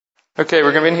Okay,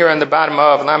 we're going to be in here on the bottom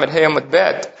of Lamed Hayam with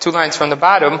Bet, 2 lines from the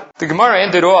bottom. The Gemara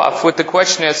ended off with the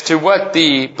question as to what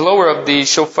the blower of the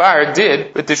shofar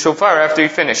did with the shofar after he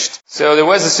finished. So there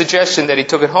was a suggestion that he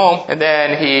took it home and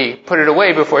then he put it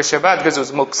away before Shabbat because it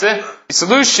was muktzeh. The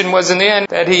solution was in the end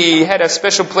that he had a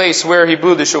special place where he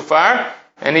blew the shofar,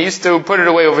 and he used to put it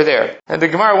away over there. And the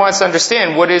Gemara wants to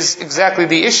understand what is exactly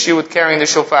the issue with carrying the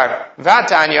shofar.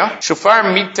 V'atanya, shofar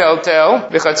mitaltel,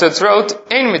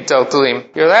 v'chatzotzrot ein mitaltelim.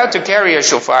 You're allowed to carry a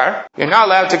shofar. You're not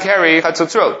allowed to carry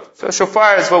chatzotzrot. So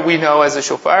shofar is what we know as a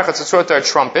shofar. Chatzotzrot are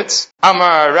trumpets.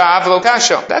 Amar Rav lo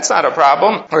kasha. That's not a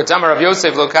problem. Or it's Amar Rav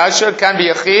Yosef lo kasha. Can be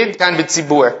yachid, can be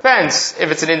tzibur. Depends if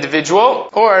it's an individual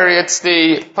or it's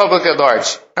the public at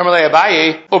large. What's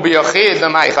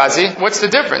the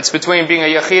difference between being a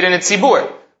yachid and a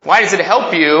tzibur? Why does it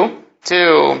help you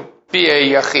to be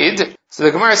a yachid? So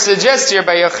the Gemara suggests here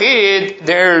by yachid,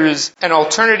 there's an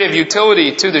alternative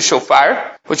utility to the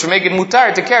shofar, which will make it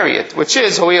mutar to carry it, which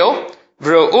is hoil,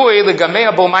 because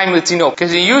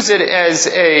you use it as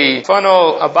a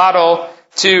funnel, a bottle,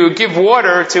 to give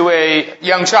water to a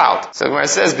young child. So the Gemara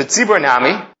says, "B'tzibur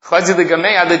nami, chazi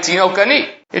legamei letinokani."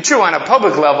 It's true, on a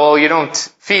public level, you don't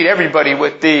feed everybody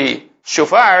with the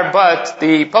shofar, but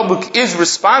the public is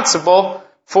responsible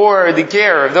for the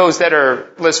care of those that are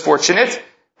less fortunate.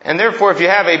 And therefore, if you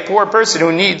have a poor person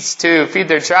who needs to feed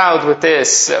their child with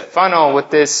this funnel, with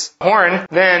this horn,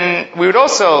 then we would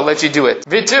also let you do it.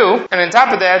 Vitu, and on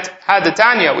top of that,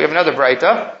 Hadatanya, we have another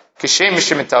braita, Kishem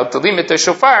Mishim Mitaltalim et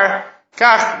shofar,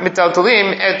 Kach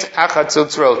Mitaltalim et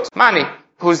Achatzotzrot. Mani.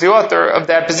 Who's the author of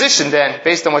that position then?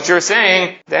 Based on what you're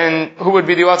saying, then who would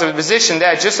be the author of the position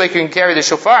that just like you can carry the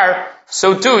shofar,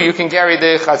 so too you can carry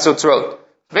the chatzotzrot?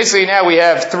 Basically now we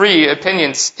have 3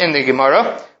 opinions in the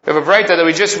Gemara. We have a braita that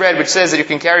we just read which says that you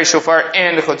can carry shofar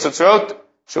and the chatzotzrot,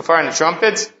 shofar and the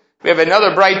trumpets. We have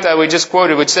another braita we just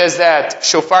quoted which says that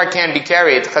shofar can be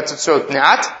carried, chatzotzrot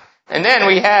not. And then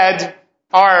we had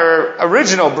our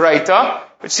original braita,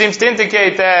 which seems to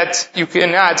indicate that you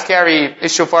cannot carry a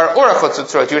shofar or a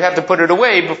chatzotzrot. You would have to put it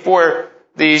away before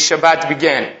the Shabbat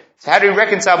began. So how do you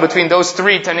reconcile between those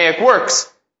 3 Tanaic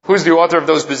works? Who's the author of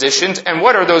those positions, and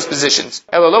what are those positions?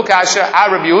 Elalo kasha,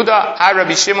 Rabbi Yehuda,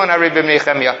 Rabbi Shimon, Rabbi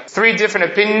Nechemia. 3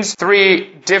 different opinions,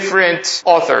 3 different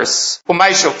authors.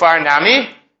 Umay shofar nami.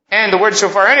 And the word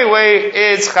shofar anyway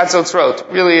is chatzotzrot.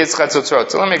 Really it's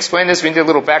chatzotzrot. So let me explain this. We need a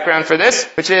little background for this,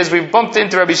 which is we've bumped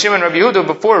into Rabbi Shimon and Rabbi Yehuda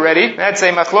before already. That's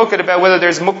a machloket about whether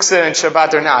there's muktzah in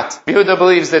Shabbat or not. Rabbi Yehuda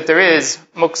believes that there is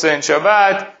muktzah in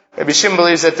Shabbat. Rabbi Shimon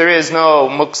believes that there is no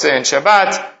muktzah in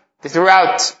Shabbat.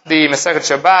 Throughout the Masechet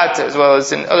Shabbat, as well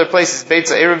as in other places,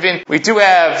 Beitza Eruvin, we do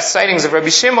have sightings of Rabbi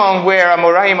Shimon where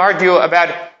Amoraim argue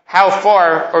about how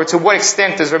far or to what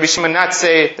extent does Rabbi Shimon not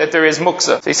say that there is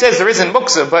muktzah. So he says there isn't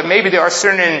muktzah, but maybe there are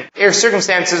certain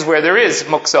circumstances where there is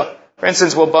muktzah. For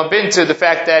instance, we'll bump into the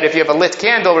fact that if you have a lit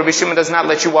candle, Rabbi Shimon does not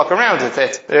let you walk around with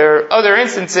it. There are other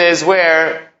instances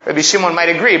where Rabbi Shimon might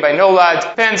agree. By Nolad,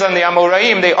 depends on the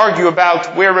Amoraim. They argue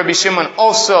about where Rabbi Shimon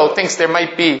also thinks there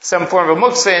might be some form of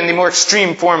muktzah in the more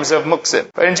extreme forms of muktzah.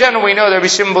 But in general, we know that Rabbi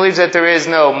Shimon believes that there is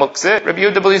no muktzah. Rabbi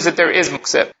Yehuda believes that there is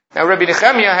muktzah. Now, Rabbi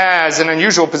Nechemia has an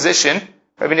unusual position.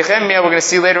 Rabbi Nechemia, we're going to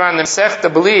see later on in the Masechta,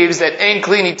 believes that ein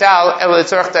kli nital el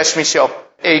letzorech tashmisho.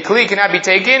 A kli cannot be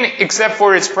taken except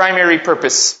for its primary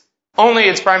purpose. Only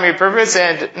its primary purpose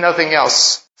and nothing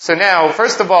else. So now,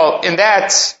 first of all, in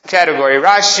that category,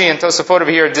 Rashi and Tosafot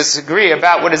over here disagree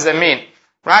about what does that mean.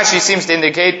 Rashi seems to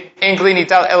indicate ein kli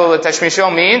nital el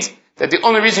tashmisho means that the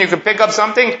only reason you can pick up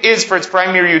something is for its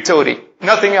primary utility.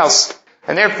 Nothing else.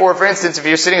 And therefore, for instance, if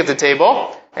you're sitting at the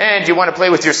table and you want to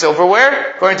play with your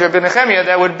silverware, according to Rabbi Nechemia,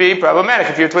 that would be problematic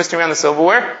if you're twisting around the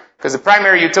silverware, because the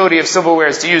primary utility of silverware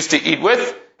is to use to eat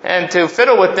with, and to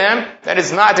fiddle with them, that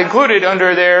is not included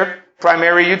under their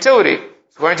primary utility.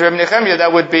 According to Rabbi Nechemia,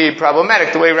 that would be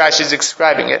problematic, the way Rashi is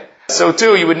describing it. So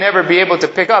too, you would never be able to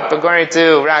pick up, according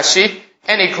to Rashi,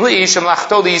 any kli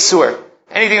shemlachto yisur.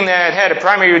 Anything that had a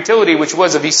primary utility, which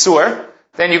was of yisur,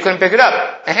 then you couldn't pick it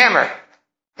up. A hammer.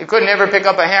 You could never pick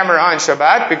up a hammer on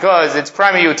Shabbat because its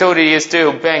primary utility is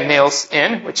to bang nails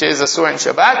in, which is asur in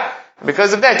Shabbat. And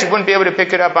because of that, you wouldn't be able to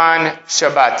pick it up on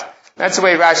Shabbat. That's the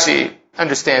way Rashi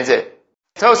understands it.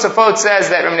 Tosafot says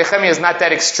that Rabbi Nechemia is not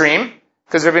that extreme,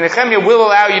 because Rabbi Nechemia will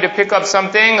allow you to pick up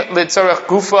something litzorech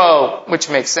gufo, which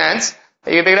makes sense.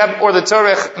 That you can pick it up, or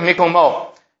litzorech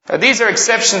mikomo. Now these are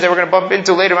exceptions that we're going to bump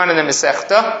into later on in the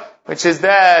Masechta, which is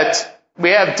that we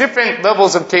have different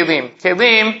levels of kelim.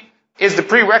 Kelim is the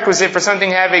prerequisite for something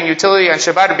having utility on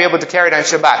Shabbat to be able to carry it on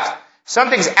Shabbat.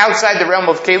 Something's outside the realm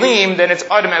of kelim, then it's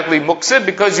automatically muktzah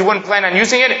because you wouldn't plan on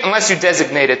using it unless you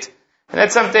designate it. And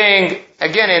that's something,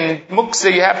 again, in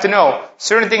muksa you have to know.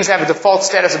 Certain things have a default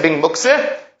status of being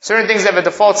muksa, certain things have a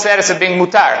default status of being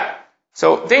mutar.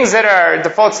 So things that are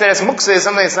default status muksa is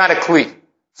something that's not a kli.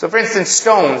 So for instance,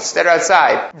 stones that are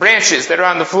outside, branches that are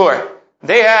on the floor,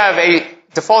 they have a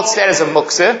default status of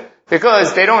muksa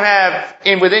because they don't have,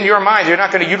 within your mind, you're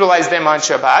not going to utilize them on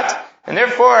Shabbat. And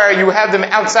therefore, you have them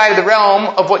outside of the realm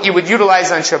of what you would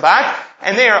utilize on Shabbat,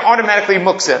 and they are automatically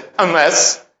muksa,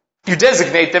 unless you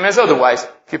designate them as otherwise.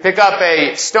 If you pick up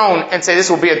a stone and say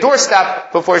this will be a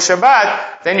doorstop before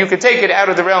Shabbat, then you can take it out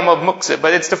of the realm of muksa.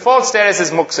 But its default status is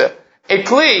muksa. A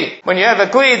kli, when you have a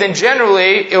kli, then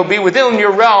generally it will be within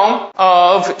your realm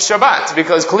of Shabbat,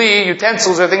 because kli,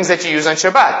 utensils, are things that you use on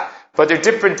Shabbat. But there are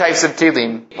different types of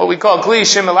kelim. What we call kli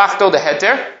shemelachto, the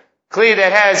heter. Kli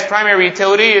that has primary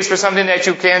utility is for something that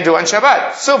you can do on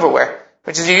Shabbat. Silverware,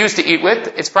 which is you use to eat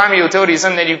with. Its primary utility is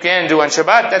something that you can do on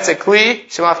Shabbat. That's a kli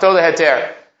shemelachto, the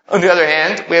heter. On the other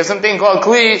hand, we have something called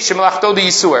kli shemelachto, the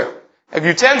yisur. A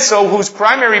utensil whose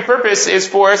primary purpose is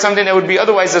for something that would be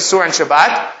otherwise asur on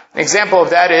Shabbat. An example of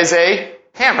that is a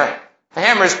hammer. A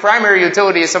hammer's primary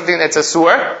utility is something that's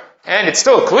asur, and it's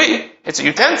still a kli. It's a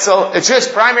utensil. It's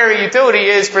just primary utility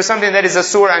is for something that is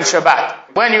asur on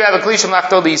Shabbat. When you have a kli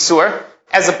shemelachto l'isur,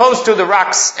 as opposed to the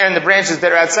rocks and the branches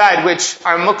that are outside, which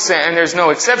are muksa, and there's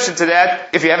no exception to that,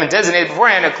 if you haven't designated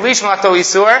beforehand, a kli shemelachto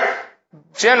l'isur,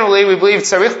 generally we believe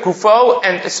tzarich kufo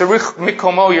and tzarich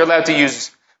mikomo you're allowed to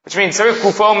use. Which means tzarich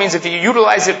kufo means if you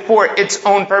utilize it for its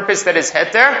own purpose that is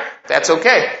heter, that's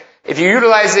okay. If you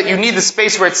utilize it, you need the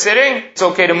space where it's sitting, it's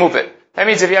okay to move it. That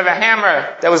means if you have a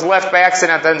hammer that was left by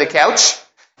accident on the couch,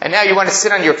 and now you want to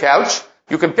sit on your couch,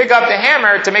 you can pick up the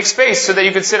hammer to make space so that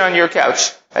you can sit on your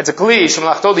couch. That's a kli,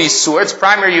 shemelachto l'isur. Its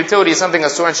primary utility is something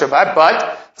asur on Shabbat,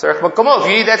 but tzarich makomo, if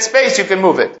you need that space, you can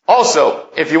move it. Also,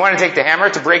 if you want to take the hammer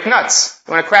to break nuts,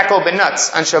 you want to crack open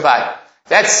nuts on Shabbat,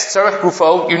 that's tzarich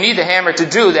kufo. You need the hammer to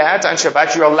do that on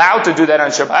Shabbat. You're allowed to do that on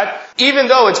Shabbat. Even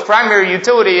though its primary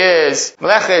utility is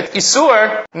melechet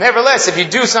isur, nevertheless, if you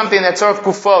do something that's tzarich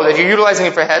kufo, that you're utilizing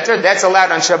it for heter, that's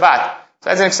allowed on Shabbat. So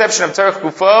that's an exception of tzarich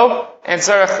kufo and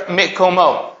tzarich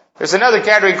mikomo. There's another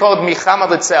category called michama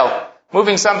l'tzel,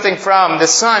 moving something from the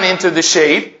sun into the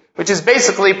shade, which is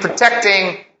basically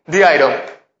protecting the item.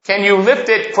 Can you lift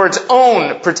it for its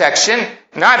own protection?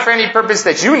 Not for any purpose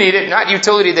that you need it, not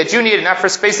utility that you need it, not for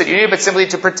space that you need it, but simply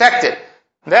to protect it.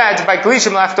 That, by kli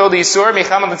shemelachto l'isur,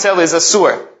 michama l'tzel is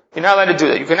asur. You're not allowed to do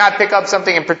that. You cannot pick up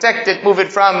something and protect it, move it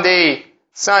from the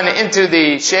sun into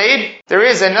the shade. There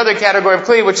is another category of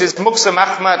kli, which is muksa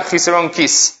machmat chisaron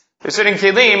kis. There's certain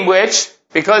kelim which,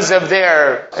 because of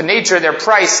their nature, their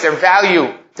price, their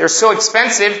value, they're so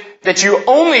expensive that you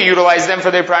only utilize them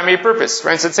for their primary purpose. For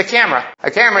instance, a camera.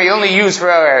 A camera you only use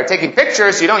for taking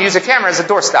pictures. You don't use a camera as a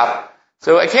doorstop.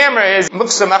 So a camera is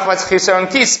muksa machmat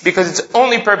chisaron kis because its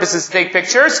only purpose is to take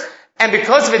pictures, and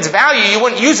because of its value, you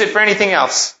wouldn't use it for anything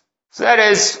else. So that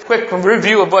is a quick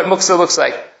review of what muksa looks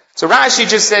like. So Rashi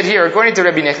just said here, according to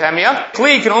Rabbi Nechemia,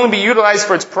 kli can only be utilized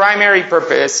for its primary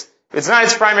purpose. If it's not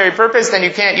its primary purpose, then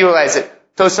you can't utilize it.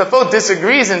 Tosafot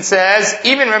disagrees and says,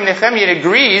 even Rabbi Nechemia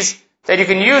agrees that you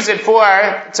can use it for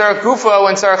tzarich kufo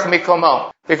and tzarich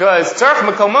mikomo. Because tzarich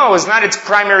mikomo is not its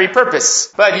primary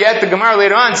purpose. But yet the Gemara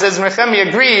later on says Nechemia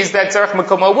agrees that tzarich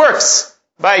mikomo works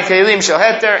by kelim shel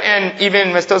heter, and even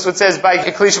Tosafot says by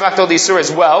kli shemelachto l'isur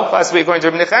as well, possibly according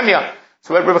to Rabbi Nechemia.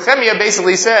 So what Rabbi Nechemia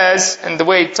basically says, and the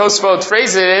way Tosafot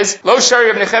phrases it is, Lo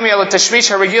shari Rabbi Nechemia la tashmish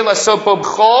haragil asopo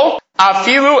b'chol,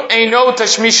 afilu eino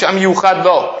tashmish amyuchad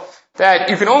lo. That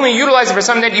you can only utilize it for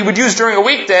something that you would use during a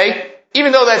weekday,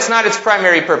 even though that's not its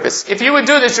primary purpose. If you would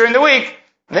do this during the week,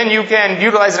 then you can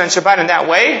utilize it on Shabbat in that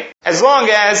way, as long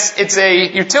as it's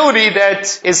a utility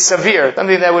that is severe,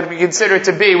 something that would be considered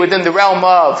to be within the realm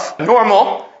of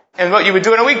normal, and what you would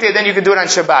do on a weekday, then you could do it on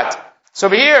Shabbat. So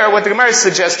over here, what the Gemara is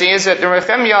suggesting is that the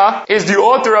Nechemia is the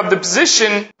author of the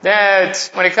position that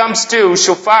when it comes to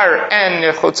shofar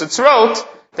and chotzotzrot,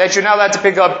 that you're not allowed to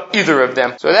pick up either of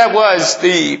them. So that was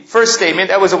the first statement.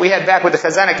 That was what we had back with the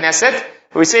Chazan Knesset,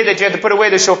 where we say that you have to put away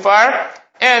the shofar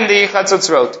and the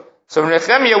chotzotzrot. So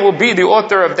Nechemia will be the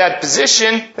author of that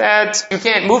position that you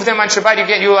can't move them on Shabbat, you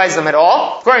can't utilize them at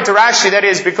all. According to Rashi, that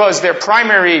is because their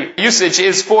primary usage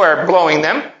is for blowing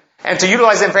them. And to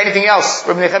utilize them for anything else,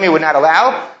 Rabbi Nechemia would not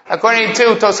allow. According to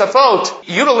Tosafot,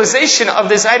 utilization of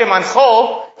this item on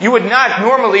chol, you would not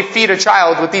normally feed a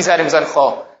child with these items on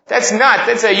chol.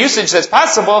 That's a usage that's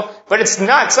possible, but it's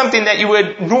not something that you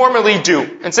would normally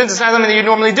do. And since it's not something that you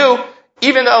normally do,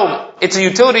 even though it's a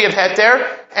utility of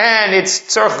heter, and it's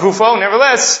tzarich gufo,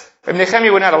 nevertheless, Rabbi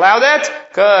Nechemia would not allow that,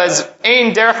 because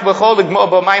ein derech b'chol l'gmo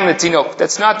b'mayim l'tinok.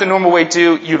 That's not the normal way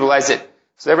to utilize it.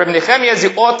 So Rabbi Nechemia is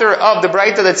the author of the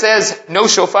Braita that says, no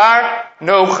shofar,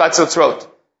 no chatzotzrot.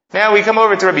 Now we come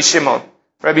over to Rabbi Shimon.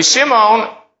 Rabbi Shimon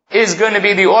is going to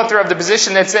be the author of the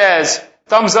position that says,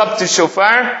 thumbs up to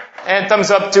shofar, and thumbs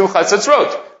up to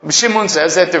chatzotzrot. Rabbi Shimon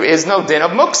says that there is no din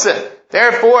of muktzah.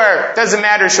 Therefore, it doesn't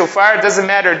matter shofar, it doesn't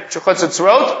matter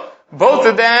chatzotzrot. Both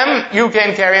of them you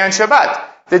can carry on Shabbat.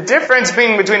 The difference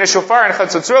being between a shofar and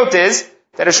chatzotzrot is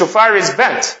that a shofar is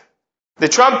bent. The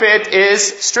trumpet is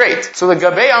straight. So the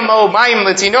gabei amo mayim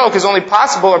letinok is only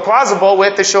possible or plausible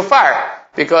with the shofar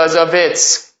because of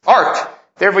its arc.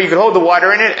 Therefore, you could hold the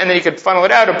water in it and then you could funnel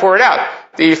it out or pour it out.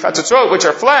 The chatzotzrot, which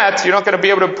are flat, you're not going to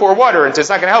be able to pour water into. It's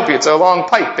not going to help you. It's a long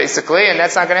pipe, basically, and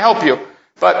that's not going to help you.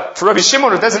 But for Rabbi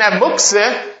Shimon, who doesn't have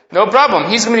muktzeh, no problem.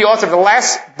 He's going to be the author of the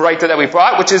last braita that we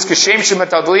brought, which is Kashem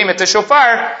shemetadlim et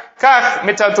shofar, kach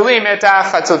metadlim et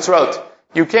chatzotzrot.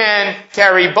 You can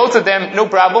carry both of them, no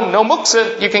problem, no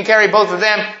muktzah. You can carry both of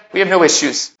them. We have no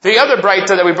issues. The other braita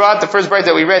that we brought, the first braita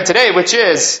that we read today, which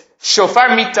is shofar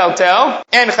mitaltel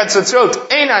and chatzotzrot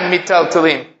einan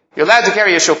mitaltelim. You're allowed to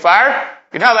carry a shofar.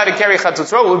 You're not allowed to carry a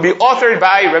chatzotzrot. It will be authored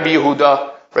by Rabbi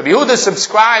Yehuda. Rabbi Yehuda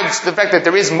subscribes to the fact that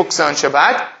there is muktzah on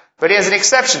Shabbat, but he has an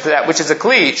exception to that, which is a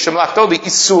kli shemlachto li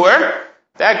isur.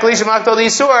 That kli shemlachto li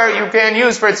isur you can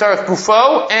use for tzarech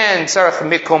gufo and tzarech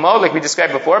mikomo, like we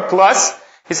described before. Plus,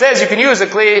 he says you can use a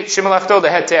kli shemlachto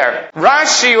leheter.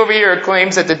 Rashi over here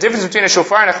claims that the difference between a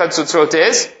shofar and a chatzotzrot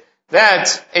is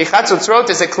that a chatzotzrot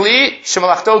is a kli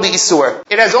shemlachto li isur.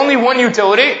 It has only one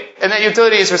utility, and that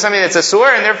utility is for something that's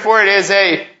asur, and therefore it is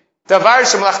a davar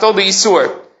shemlachto li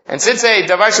isur. And since a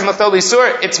davar shemlachto li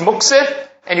isur, it's muktzeh,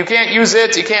 and you can't use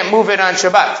it, you can't move it on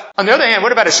Shabbat. On the other hand,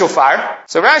 what about a shofar?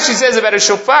 So Rashi says about a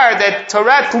shofar that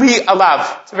torat li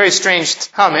alav. It's a very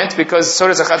strange comment because so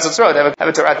does a chatzotzrot have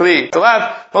a torat li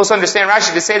alav. Most understand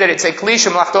Rashi to say that it's a kli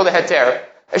shemlachto leheter.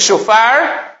 A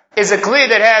shofar is a kli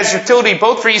that has utility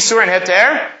both for isur and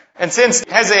heter. And since it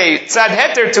has a tzad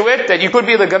heter to it, that you could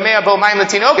be the gamea bo mayim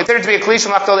letinok, it's considered to be a kli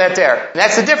shemlachto leheter. And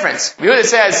that's the difference. Yehuda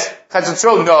says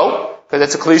chatzotzrot no, because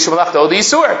it's a kli shemlachto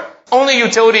leisur. Only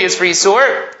utility is for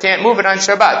Yisur, can't move it on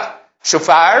Shabbat.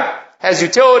 Shofar has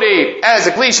utility as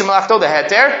a kli shemlachto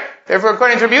leheter, therefore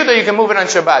according to Rabbi Yehuda you can move it on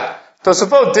Shabbat.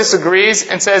 Tosafot disagrees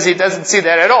and says he doesn't see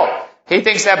that at all. He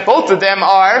thinks that both of them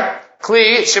are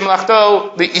kli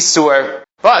shemlachto leisur.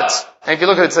 But, and if you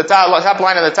look at the top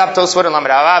line of the top Tosafot and Lamed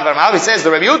Avav, he says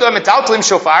the Rabbi Yehuda metaltlim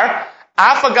shofar,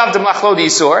 afagav demlachlo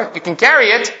leisur, you can carry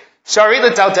it. Shari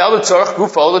l'taltel l'tzorach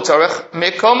gufo l'tzorach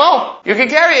mikomo. You can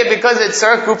carry it because it's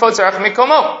tzorach gufo tzorach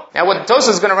mikomo. Now what Tosa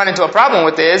is going to run into a problem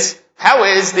with is, how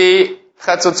is the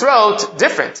chatzotzrot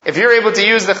different? If you're able to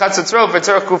use the chatzotzrot for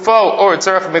tzorach gufo or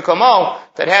tzorach mikomo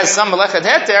that has some melechet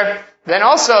heter, then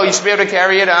also you should be able to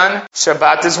carry it on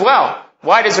Shabbat as well.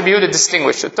 Why does Rabbi Yehuda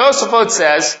distinguish? So Tosafot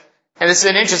says, and this is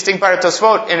an interesting part of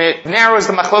Tosafot, and it narrows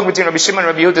the machlok between Rabbi Shimon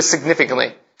and Rabbi Yehuda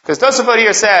significantly. Because Tosafot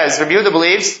here says, Rabbi Yehuda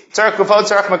believes, tzarech gufo,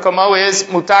 tzarech mekomo is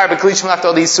mutar b'kli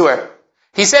shemlachto leisur.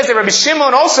 He says that Rabbi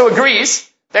Shimon also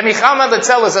agrees that michalma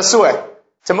letzel is asur.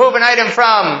 To move an item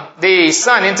from the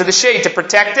sun into the shade to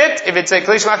protect it, if it's a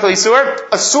kli shemlachto leisur,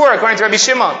 asur according to Rabbi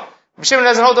Shimon. Rabbi Shimon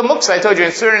doesn't hold the muktzah, I told you.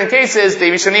 In certain cases,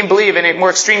 the Rishonim believe, in more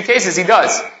extreme cases, he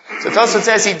does. So Tosafot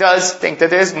says he does think that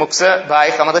there's muktzah by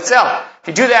chama letzel. If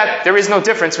you do that, there is no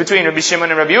difference between Rabbi Shimon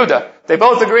and Rabbi Yehuda. They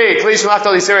both agree, kli shemlachto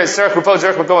leisur is tzarech gufo,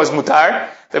 tzarech mekomo is mutar.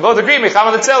 They both agree,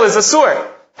 chama letzel is asur.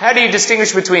 How do you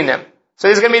distinguish between them? So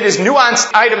there's going to be this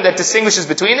nuanced item that distinguishes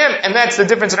between them, and that's the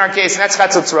difference in our case, and that's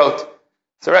chatzotzrot.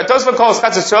 So Tosafot calls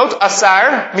chatzotzrot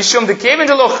asar mishum dekevin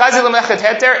delo chazi lemechet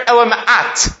heter elo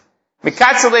ma'at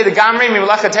mikatzele de gamri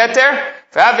mimelachet heter.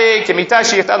 It's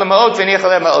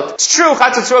true,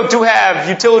 chatzotzrot do have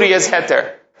utility as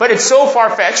heter, but it's so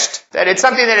far-fetched that it's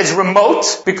something that is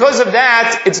remote. Because of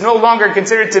that, it's no longer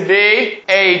considered to be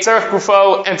a tzarech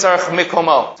gufo and tzarech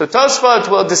mikomo. So Tosafot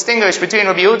will distinguish between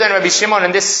Rabbi Yehuda and Rabbi Shimon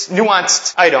in this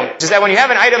nuanced item, which is that when you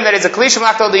have an item that is a kli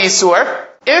shemlachto leisur,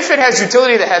 if it has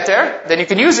utility to heter, then you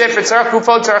can use it for tzarech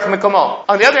gufo, tzarech mikomo.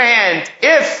 On the other hand,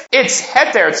 if its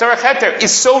heter, tzarech heter,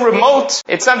 is so remote,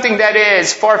 it's something that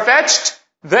is far-fetched,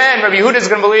 then Rabbi Yehuda is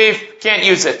going to believe, can't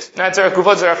use it. Not tzarech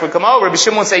gufo, tzarech mikomo. Rabbi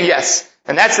Shimon will say yes.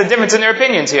 And that's the difference in their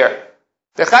opinions here.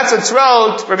 The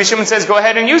chatzotzrot, Rabbi Shimon says, go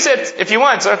ahead and use it if you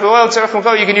want. Tzarech gufo, tzarech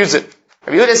mikomo, you can use it.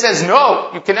 Rabbi Yehuda says, no,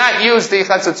 you cannot use the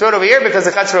chatzotzrot over here because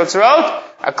the chatzotzrot,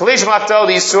 a kli shemlachto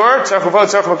leisur, tzarech gufo,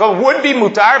 tzarech mikomo, would be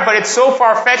mutar, but it's so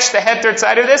far-fetched, the heter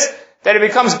side of this, that it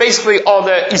becomes basically all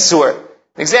the isur.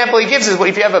 The example he gives is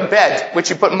if you have a bed,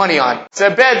 which you put money on. It's a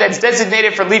bed that's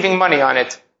designated for leaving money on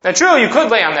it. Now true, you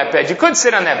could lay on that bed, you could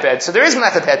sit on that bed, so there is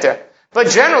melechet heter. But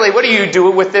generally, what do you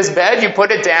do with this bed? You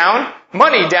put it down,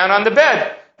 money down on the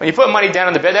bed. when you put money down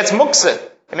on the bed, that's muksa.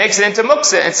 It makes it into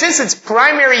muksa. And since its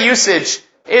primary usage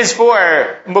is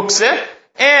for muksa,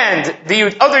 and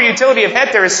the other utility of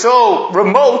heter is so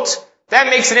remote,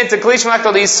 that makes it into klish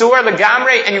malakto l'isur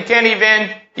legamre, and you can't even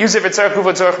use it for tzarech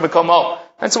uva tzarech bekomo.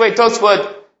 That's the way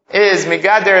Tosfot is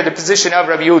megader the position of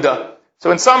Rabbi Yehuda. So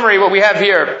in summary, what we have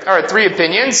here are 3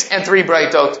 opinions and 3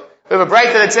 braitot. We have a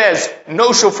braita that says,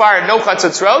 no shofar, no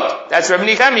chatzotzrot. That's Rabbi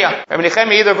Nechemia. Rabbi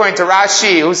Nechemia either according to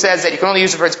Rashi, who says that you can only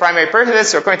use it for its primary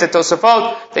purpose, or according to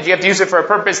Tosafot, that you have to use it for a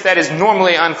purpose that is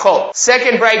normally on chol.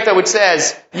 Second braita which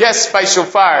says, yes by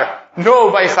shofar,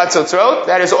 no by chatzotzrot.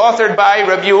 That is authored by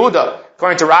Rabbi Yehuda.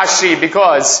 According to Rashi,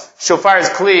 because shofar is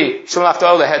kli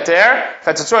shemalachto leheter,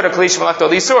 chatzotzrot are kli shemalachto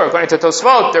lisur. According to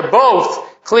Tosafot, they're both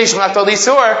kli shemalachto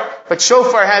lisur, but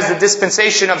shofar has the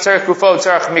dispensation of tzarech gufo,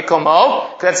 tzarech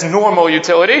mikomo, that's normal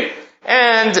utility,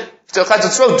 and the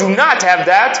chatzotzrot do not have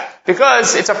that,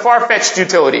 because it's a far-fetched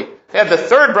utility. They have the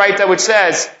third braita which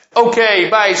says, okay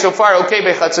by shofar, okay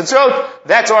by chatzotzrot.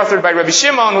 That's authored by Rabbi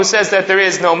Shimon, who says that there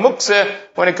is no muksa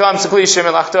when it comes to kli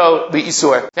shemalachto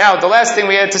li'isur. Now, the last thing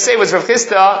we had to say was Rav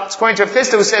Chisda. It's according to Rav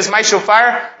Chisda, who says, my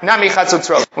shofar, nami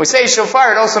chatzotzrot. When we say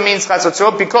shofar, it also means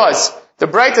chatzotzrot, because the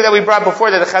braita that we brought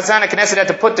before, that the Chazan HaKnesset had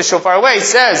to put the shofar away,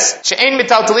 says, she'ein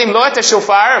mitaltalim lo et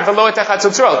ha-shofar v'lo et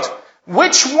ha-chatzotzrot.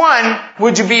 Which one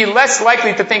would you be less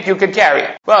likely to think you could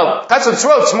carry? Well,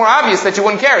 chatzotzrot is more obvious that you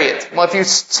wouldn't carry it. Well, if you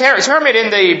term it in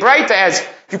the braita as,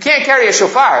 you can't carry a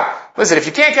shofar. Listen, if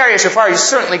you can't carry a shofar, you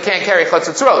certainly can't carry a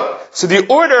chatzotzrot. So the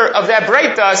order of that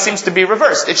braita seems to be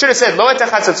reversed. It should have said, lo et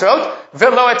ha-chatzotzrot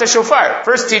v'lo et ha-shofar.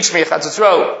 First teach me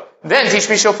chatzotzrot, then teach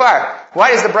me shofar.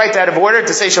 Why is the braita out of order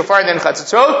to say shofar then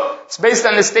chatzotzrot? It's based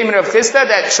on the statement of Chisda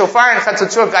that shofar and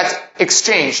chatzotzrot got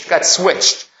exchanged, got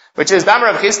switched. Which is Damar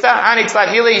of Chisda, Anix Lat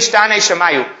Hile Ishtane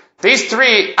Shamayu. These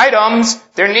 3 items,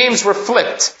 their names were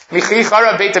flipped.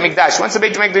 Michichara Beit HaMikdash. Once the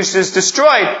Beit HaMikdash is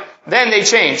destroyed, then they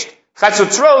changed.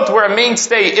 Chatzotzrot were a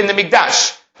mainstay in the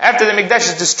Mikdash. After the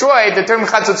Mikdash is destroyed, the term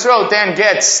Chatzotzrot then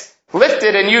gets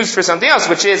lifted and used for something else,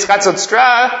 which is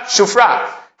Chatzotzra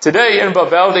Shufra. Today in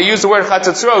Babel, they use the word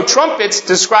Chatzotzrot, trumpets, to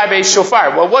describe a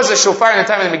shofar. What was a shofar in the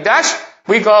time of the Mikdash?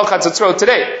 We call Chatzotzrot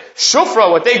today.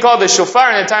 Shofra, what they call the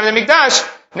shofar in the time of the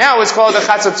Mikdash, now it's called a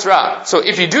chatzotzra. So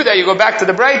if you do that, you go back to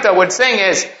the braita, what it's saying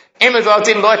is,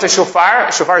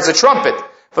 shofar is a trumpet.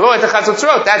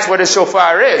 That's what a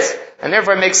shofar is. And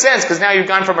therefore it makes sense, because now you've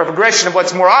gone from a progression of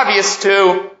what's more obvious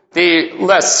to the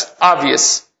less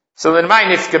obvious. So then my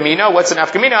nifkamina, what's an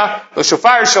nafkamina? The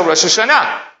shofar shel Rosh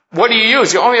Hashanah. What do you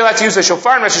use? You're only allowed to use a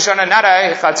shofar in Rosh Hashanah, not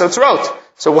a chatzotzrot.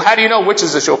 So how do you know which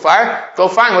is a shofar? Go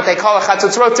find what they call a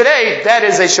chatzotzrot today. That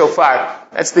is a shofar.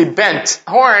 That's the bent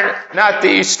horn, not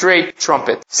the straight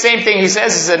trumpet. Same thing he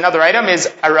says is another item is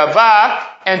arava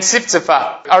and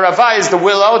tziptzifa. Arava is the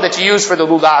willow that you use for the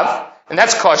lulav, and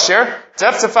that's kosher.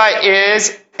 Tziptzifa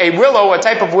is a willow, a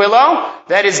type of willow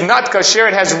that is not kosher.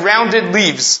 It has rounded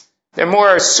leaves. They're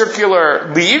more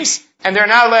circular leaves, and they're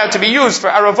not allowed to be used for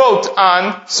aravot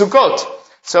on Sukkot.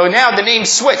 So now the name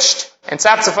switched, and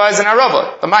tziptzifa is an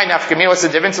arava. What's the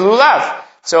difference? Lulav.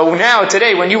 So now,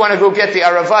 today, when you want to go get the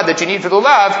arava that you need for the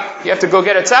lulav, you have to go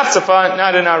get a tzapzafa,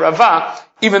 not an arava.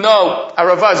 Even though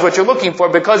arava is what you're looking for,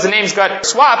 because the names got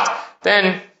swapped,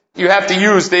 then you have to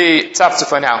use the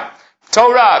tzapzafa now.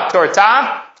 Torah,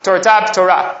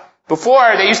 Torah.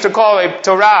 Before, they used to call a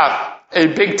Torah a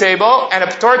big table, and a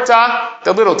ptorta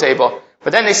the little table.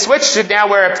 But then they switched it now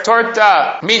where a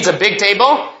ptorta means a big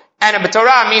table, and a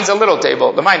Torah means a little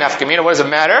table. The nafkamina, what does it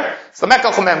matter? It's the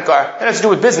mekal chumemkar. It has to do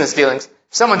with business dealings.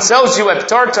 If someone sells you a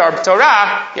ptorta or a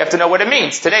Torah, you have to know what it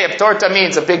means. Today, a ptorta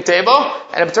means a big table,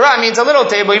 and a Torah means a little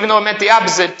table, even though it meant the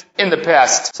opposite in the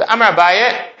past. So Amar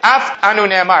Abaye, Af Anu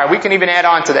Ne'amar. We can even add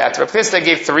on to that. Rav Chisda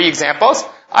gave 3 examples.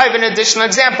 I have an additional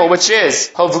example, which is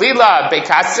Hovlila,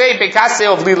 Bekase,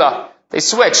 Hovlila. They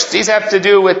switched. These have to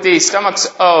do with the stomachs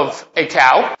of a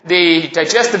cow. The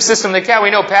digestive system of the cow,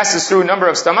 we know, passes through a number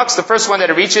of stomachs. The first one that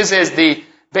it reaches is the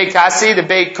Bekasi, the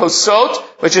Bekosot,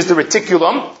 which is the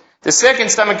reticulum. The second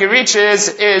stomach it reaches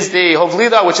is the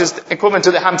Hovlila, which is equivalent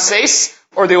to the Hamseis,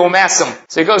 or the Omasum.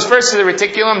 So it goes first to the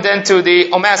reticulum, then to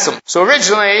the Omasum. So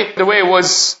originally, the way it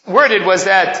was worded was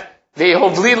that the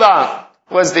Hovlila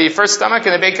was the first stomach,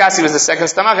 and the Bekasi was the second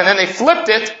stomach, and then they flipped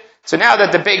it. So now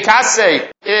that the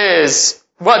Bekase is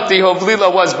what the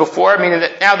Hovlila was before, meaning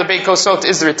that now the Bekosot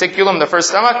is the reticulum, the first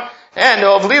stomach, and the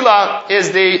Hovlila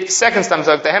is the second stomach.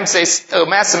 The Hamseis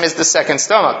Omasum is the second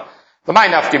stomach. Why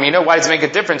does it make a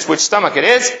difference which stomach it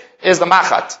is the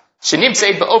machat.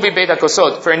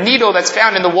 For a needle that's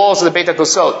found in the walls of the Beit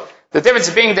HaKosot. The difference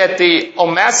being that the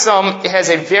omasum has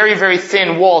a very, very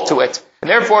thin wall to it. And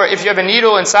therefore, if you have a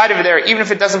needle inside of there, even if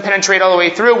it doesn't penetrate all the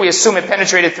way through, we assume it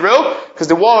penetrated through, because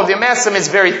the wall of the Amasim is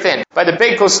very thin. By the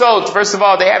Beit Kosot, first of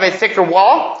all, they have a thicker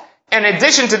wall, and in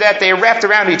addition to that, they are wrapped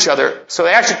around each other. So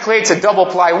it actually creates a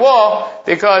double-ply wall,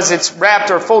 because it's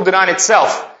wrapped or folded on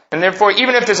itself. And therefore,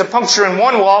 even if there's a puncture in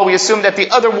one wall, we assume that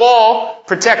the other wall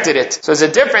protected it. So there's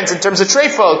a difference in terms of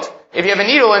treifot. If you have a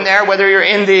needle in there, whether you're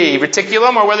in the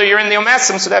reticulum or whether you're in the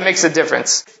omasim, so that makes a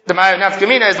difference. The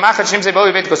nafkamina is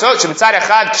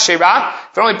if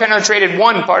it only penetrated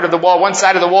one part of the wall, one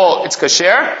side of the wall, it's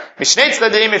kasher. If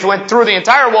it went through the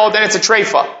entire wall, then it's a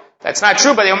treifa. That's not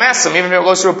true by the omasim. Even if it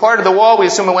goes through a part of the wall, we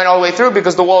assume it went all the way through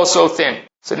because the wall is so thin.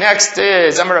 So next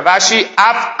is Amar Ravashi,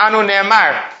 Af Anu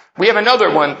Ne'amar. We have another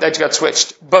one that got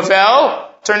switched. Bavel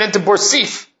turned into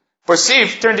Borsif.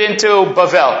 Borsif turned into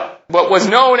Bavel. What was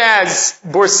known as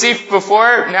Borsif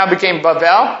before now became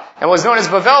Bavel, and was known as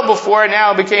Bavel before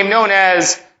now became known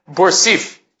as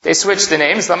Borsif. They switched the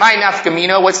names. Lamai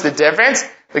nafkamino, what's the difference?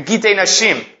 The Gitei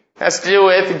Nashim has to do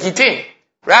with Gitin.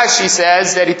 Rashi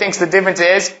says that he thinks the difference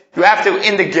is you have to,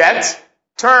 in the get,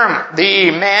 term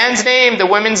the man's name, the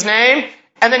woman's name,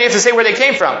 and then you have to say where they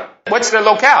came from. What's their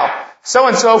locale?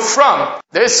 So-and-so from.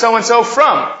 This so-and-so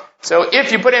from. So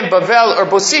if you put in Bavel or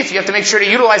Borsif, you have to make sure to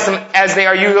utilize them as they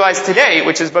are utilized today,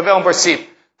 which is Bavel and Borsif.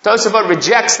 Tosafot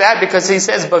rejects that because he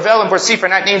says Bavel and Borsif are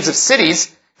not names of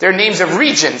cities, they're names of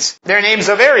regions, they're names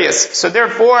of areas. So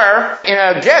therefore, in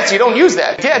a get, you don't use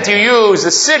that. Get, you use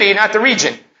the city, not the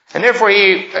region. And therefore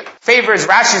he favors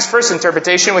Rashi's first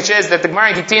interpretation, which is that the Gemara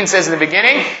in Gittin says in the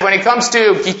beginning, when it comes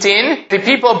to Gittin, the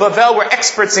people of Bavel were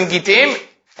experts in Gittin,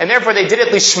 and therefore they did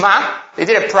it lishma, they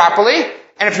did it properly.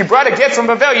 And if you brought a get from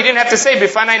Bavel, you didn't have to say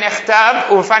Bifanai Nechtav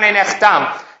or Bifanai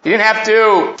Nechtam. You didn't have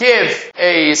to give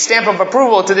a stamp of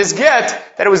approval to this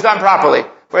get that it was done properly.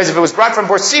 Whereas if it was brought from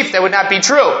Borsif, that would not be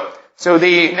true. So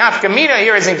the nafkamina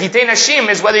here is in Gitei Nashim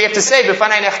is whether you have to say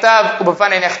Bifanai Nechtav or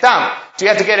Bifanai Nechtam. Do you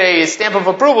have to get a stamp of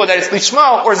approval that it's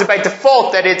Lishma, or is it by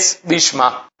default that it's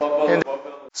Lishma?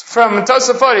 From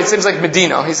Tosafot, it seems like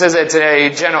Medina. He says it's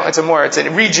a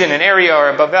region, an area, or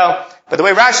a Bavel. But the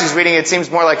way Rashi is reading it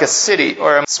seems more like a city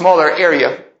or a smaller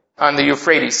area on the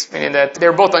Euphrates, meaning that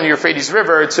they're both on the Euphrates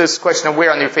River. It's just a question of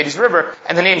where on the Euphrates River,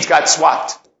 and the names got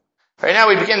swapped. Right now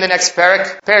we begin the next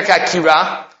parak, Parak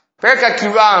HaKira. Parak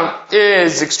HaKira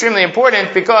is extremely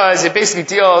important because it basically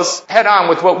deals head on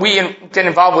with what we get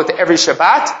involved with every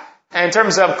Shabbat. And in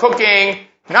terms of cooking,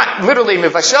 not literally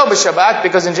mivashel b'Shabbat,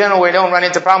 because in general we don't run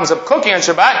into problems of cooking on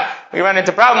Shabbat. We run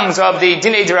into problems of the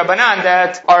dinei d'Rabbanan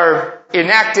that are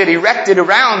erected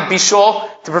around Bishul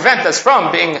to prevent us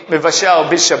from being mivashel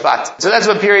b'Shabbat. So that's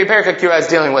what Parak HaKira is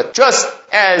dealing with. Just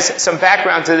as some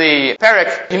background to the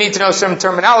parak, you need to know some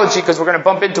terminology because we're going to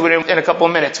bump into it in a couple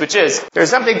of minutes, which is, there's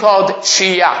something called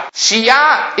Shiyah.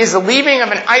 Shiyah is the leaving of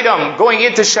an item going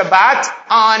into Shabbat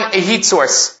on a heat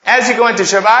source. As you go into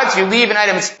Shabbat, you leave an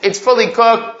item, it's fully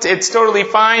cooked, it's totally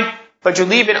fine, but you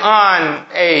leave it on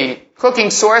a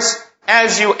cooking source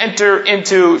as you enter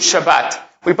into Shabbat.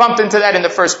 We bumped into that in the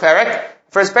first parak.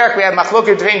 First parak, we have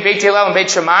machloket between Beit Hillel and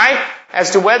Beit Shammai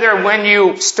as to whether when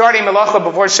you start a melacha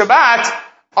before Shabbat,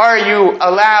 are you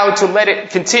allowed to let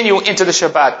it continue into the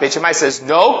Shabbat? Beit Shammai says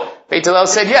no. Beit Hillel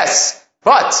said yes.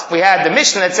 But we had the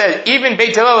Mishnah that said even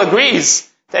Beit Hillel agrees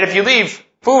that if you leave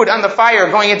food on the fire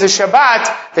going into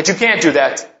Shabbat, that you can't do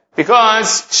that.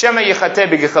 Because Shema Yechateh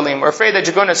B'Gechalim, we're afraid that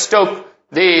you're going to stoke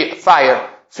the fire.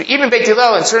 So even Beit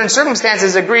Hillel in certain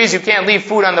circumstances agrees you can't leave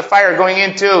food on the fire going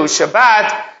into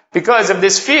Shabbat because of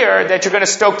this fear that you're going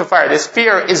to stoke the fire. This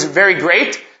fear is very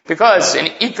great because an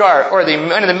Ikar, or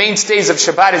one of the mainstays of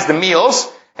Shabbat is the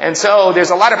meals. And so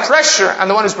there's a lot of pressure on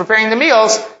the one who's preparing the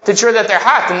meals to ensure that they're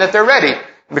hot and that they're ready.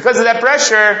 And because of that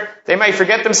pressure, they might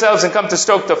forget themselves and come to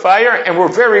stoke the fire, and we're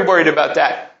very worried about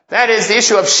that. That is the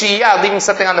issue of Shiyah, leaving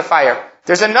something on the fire.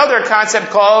 There's another concept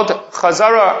called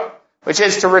Chazara, which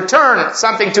is to return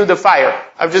something to the fire.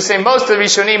 I would just say most of the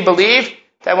Rishonim believe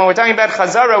that when we're talking about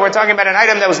Chazara, we're talking about an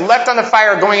item that was left on the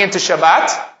fire going into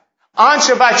Shabbat. On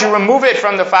Shabbat, you remove it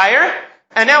from the fire,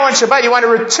 and now on Shabbat, you want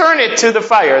to return it to the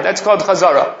fire. That's called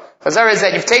Chazara. Chazara is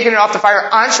that you've taken it off the fire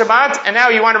on Shabbat, and now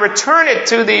you want to return it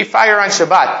to the fire on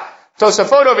Shabbat.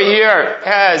 Tosafot over here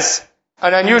has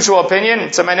an unusual opinion,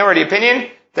 it's a minority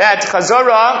opinion, that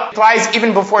Chazara applies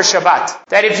even before Shabbat.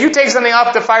 That if you take something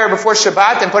off the fire before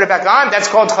Shabbat and put it back on, that's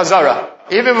called Chazara.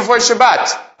 Even before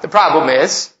Shabbat. The problem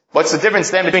is, what's the difference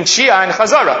then between Shiyah and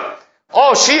Chazara?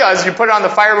 All Shiyah is you put it on the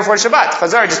fire before Shabbat.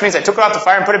 Chazara just means I took it off the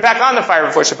fire and put it back on the fire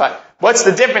before Shabbat. What's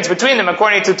the difference between them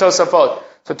according to Tosafot?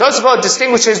 So Tosafot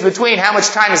distinguishes between how much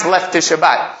time is left to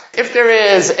Shabbat. If there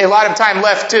is a lot of time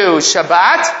left to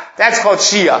Shabbat, that's called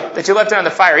Shia, that you left it on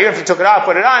the fire. Even if you took it off,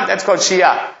 put it on, that's called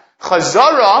Shia.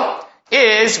 Chazara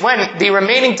is when the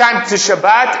remaining time to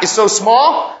Shabbat is so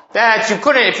small that you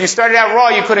couldn't, if you started out raw,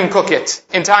 you couldn't cook it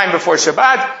in time before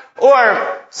Shabbat.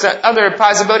 Or other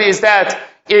possibility is that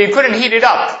you couldn't heat it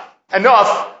up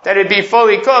enough that it'd be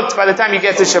fully cooked by the time you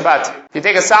get to Shabbat. If you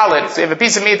take a salad, so you have a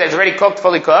piece of meat that's already cooked,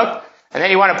 fully cooked, and then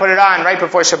you want to put it on right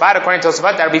before Shabbat, according to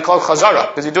Tosafot, that would be called Chazara,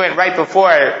 because you're doing it right before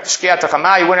Shkiat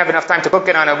HaChamah, you wouldn't have enough time to cook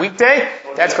it on a weekday,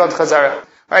 that's called Chazara.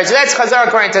 Alright, so that's Chazara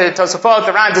according to Tosafot.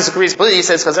 The Ran disagrees, but he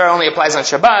says Chazara only applies on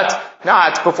Shabbat,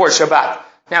 not before Shabbat.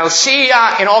 Now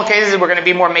Shia, in all cases, we're going to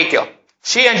be more Mekil.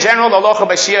 Shia in general, the locha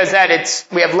by Shia is that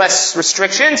we have less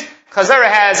restrictions. Chazara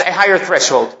has a higher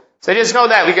threshold. So just know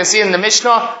that. We can see in the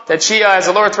Mishnah that Shia has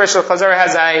a lower threshold, Chazara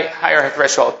has a higher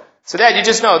threshold. So that you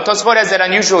just know, Tosafot has that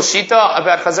unusual shita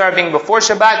about Chazara being before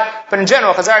Shabbat, but in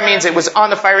general, Chazara means it was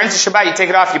on the fire into Shabbat, you take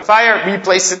it off, you fire,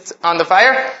 replace it on the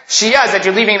fire. Shia is that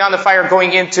you're leaving it on the fire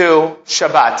going into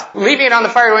Shabbat. Leaving it on the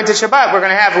fire going into Shabbat, we're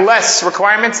going to have less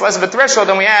requirements, less of a threshold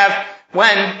than we have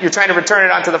when you're trying to return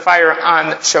it onto the fire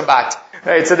on Shabbat.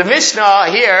 Right, so the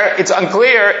Mishnah here, it's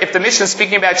unclear if the Mishnah is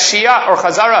speaking about Shia or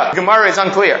Chazara. Gemara is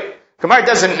unclear. Gemara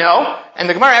doesn't know, and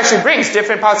the Gemara actually brings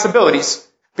different possibilities.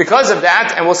 Because of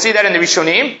that, and we'll see that in the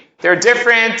Rishonim, there are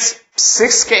different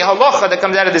 6K halacha that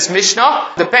comes out of this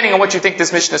Mishnah, depending on what you think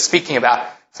this Mishnah is speaking about.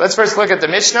 So let's first look at the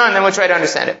Mishnah, and then we'll try to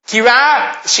understand it.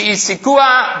 Kira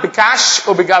she'isikua b'kash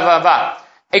or b'gavava.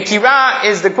 A kira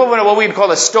is the equivalent of what we'd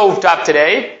call a stovetop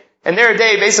today. In their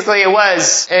day, basically it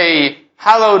was a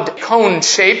hollowed cone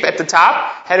shape at the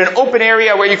top, had an open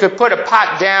area where you could put a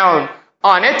pot down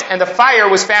on it, and the fire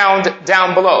was found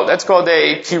down below. That's called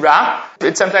a kira.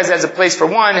 It sometimes has a place for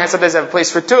one, it sometimes has a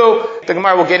place for two. The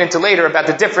Gemara will get into later about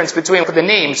the difference between the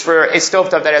names for a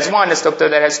stovetop that has one, a stovetop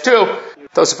that has two.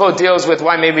 Tosafot deals with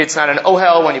why maybe it's not an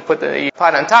ohel when you put the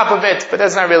pot on top of it, but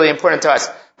that's not really important to us.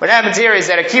 What happens here is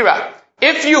that a kira,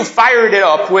 if you fired it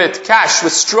up with kash,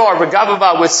 with straw,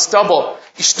 regavava, with stubble,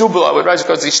 ishtubla, what Rashi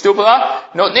calls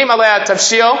ishtubla, notnim alea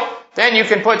tavshil, then you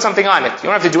can put something on it. You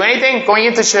don't have to do anything. Going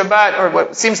into Shabbat, or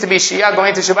what seems to be Shia, going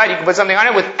into Shabbat, you can put something on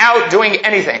it without doing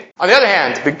anything. On the other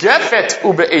hand, begefet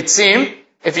ube'etzim,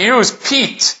 if you use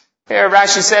peat, here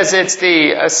Rashi says it's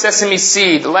the sesame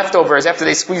seed, the leftovers, after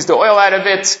they squeeze the oil out of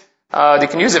it. They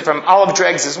can use it from olive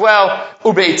dregs as well.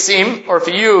 Ube'etzim, or if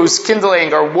you use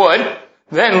kindling or wood,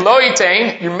 then lo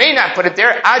yitain, you may not put it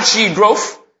there, ad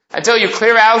she'yigrof, until you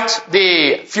clear out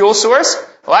the fuel source,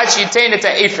 or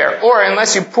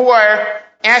unless you pour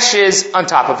ashes on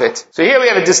top of it. So here we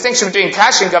have a distinction between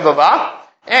kash and gavava,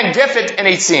 and gefet and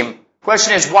eitzim.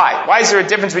 Question is why? Why is there a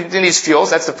difference between these fuels?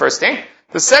 That's the first thing.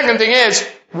 The second thing is,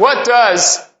 what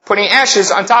does putting ashes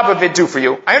on top of it do for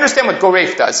you? I understand what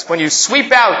Goref does. When you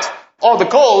sweep out all the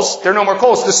coals, there are no more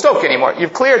coals to stoke anymore.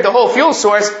 You've cleared the whole fuel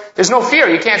source, there's no fear,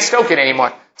 you can't stoke it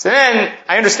anymore. So then,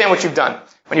 I understand what you've done.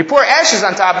 When you pour ashes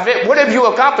on top of it, what have you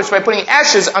accomplished by putting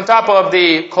ashes on top of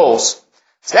the coals?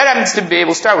 So that happens to be,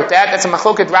 we'll start with that, that's a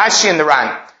machloket Rashi and the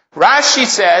Ran. Rashi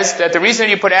says that the reason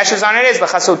you put ashes on it is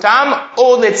l'chasotam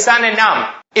o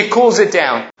litzanenam. It cools it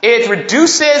down. It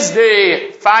reduces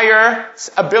the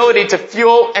fire's ability to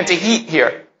fuel and to heat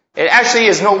here. It actually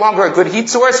is no longer a good heat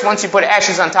source once you put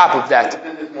ashes on top of that.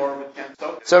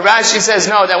 So Rashi says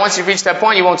no, that once you reach that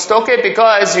point you won't stoke it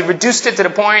because you've reduced it to the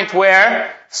point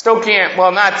where stoking it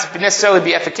will not necessarily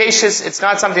be efficacious. It's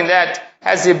not something that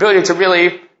has the ability to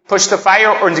really push the fire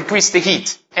or decrease the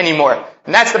heat anymore.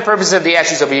 And that's the purpose of the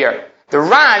ashes over here. The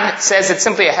Ran says it's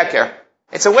simply a heker.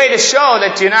 It's a way to show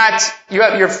that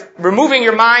you're removing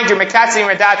your mind, you're mekatzing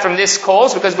your dat from this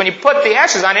coals, because when you put the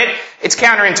ashes on it, it's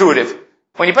counterintuitive.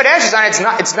 When you put ashes on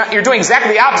it, you're doing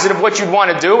exactly the opposite of what you'd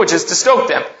want to do, which is to stoke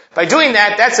them. By doing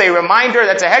that, that's a reminder,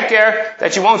 that's a heker,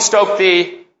 that you won't stoke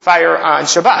the fire on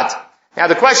Shabbat. Now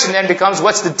the question then becomes,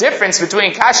 what's the difference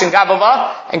between kash and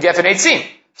gavava and gefen eitzim?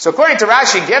 So according to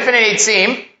Rashi, gefen and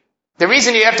eitzim, the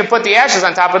reason you have to put the ashes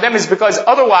on top of them is because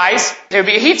otherwise there'd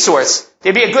be a heat source.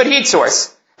 There'd be a good heat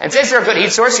source. And since they're a good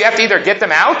heat source, you have to either get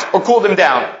them out or cool them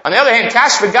down. On the other hand,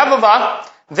 kash and gavava,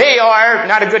 they are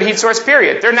not a good heat source,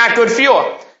 period. They're not good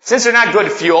fuel. Since they're not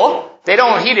good fuel, they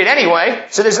don't heat it anyway,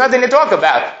 so there's nothing to talk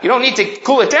about. You don't need to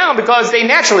cool it down because they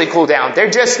naturally cool down.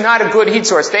 They're just not a good heat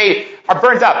source. They are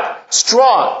burnt up.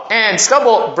 Straw and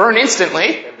stubble burn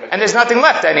instantly, and there's nothing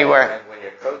left anywhere. When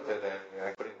you're close to them, you're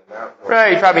not putting them out.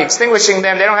 Right, you're probably extinguishing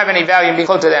them. They don't have any value in being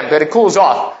close to them, but it cools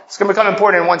off. It's going to become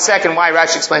important in 1 second why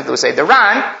Rashi explains it. Say the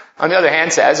Ran, on the other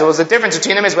hand, says, the difference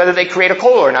between them is whether they create a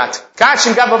coal or not. Kash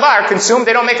and gavava are consumed,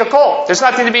 they don't make a coal. There's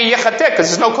nothing to be yechatek because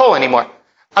there's no coal anymore.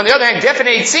 On the other hand, gefen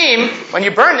eitzim, when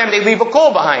you burn them, they leave a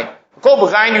coal behind. A coal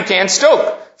behind you can't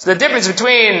stoke. So the difference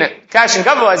between kash and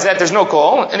gavava is that there's no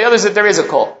coal, and the other is that there is a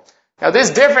coal. Now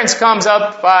this difference comes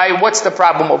up by what's the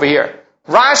problem over here.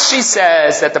 Rashi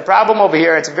says that the problem over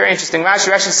here, it's very interesting.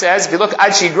 Rashi says, if you look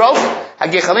ad shigrof,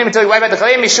 hagechalim, until you wipe out the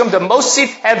chalim, mishum the mosif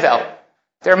hevel.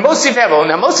 They're mosif hevel.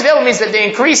 Now mosif hevel means that they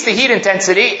increase the heat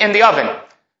intensity in the oven.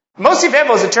 Mosif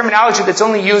hevel is a terminology that's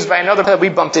only used by another that we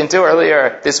bumped into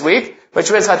earlier this week,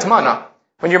 which was hatmana.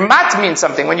 When you're matmin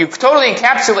something, when you totally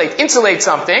encapsulate, insulate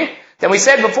something, then we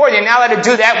said before, you're not allowed to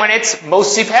do that when it's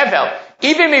mosif hevel.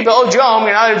 Even miba'od yom,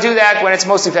 you're not allowed to do that when it's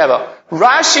mosif hevel.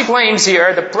 Rashi claims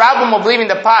here, the problem of leaving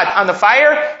the pot on the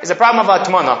fire is a problem of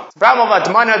atmana. The problem of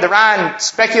atmana, the Ran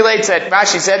speculates that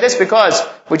Rashi said this because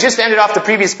we just ended off the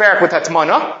previous parak with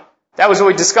atmana. That was what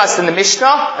we discussed in the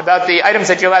Mishnah, about the items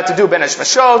that you're allowed to do, ben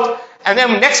hashmashot. And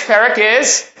then next parak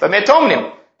is,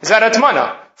 b'metomnim, is that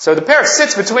atmana. So the parak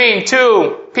sits between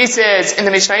two pieces in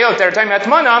the Mishnayot that are talking about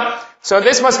atmana, so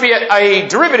this must be a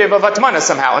derivative of atmana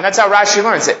somehow, and that's how Rashi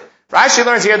learns it. Rashi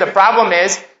learns here the problem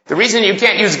is, the reason you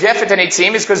can't use gefet and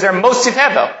eitzim is because they're mosif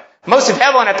hevel. Mosif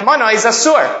hevel and atmana is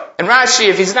asur. And Rashi,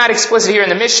 if he's not explicit here in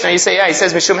the Mishnah, you say, yeah, he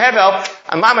says mishum hevel,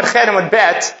 on Lamed Chedem with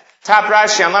bet, top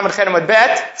Rashi on Lamed Chedem with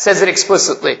bet, says it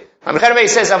explicitly. Lamed Chedem he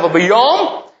says, aval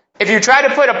b'yom, if you try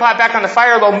to put a pot back on the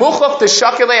fire, lo muchok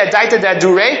t'shakile adaita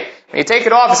dadure, when you take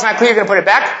it off, it's not clear you're going to put it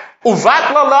back.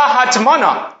 Uvat lala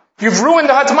hatmana. You've ruined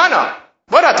the hatmana.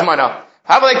 What hatmana?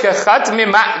 It's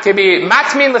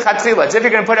if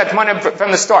you're going to put atmana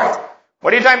from the start.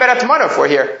 What are you talking about atmana for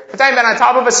here? We're talking about on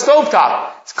top of a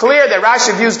stovetop. It's clear that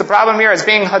Rashi views the problem here as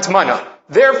being hatmana.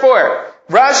 Therefore,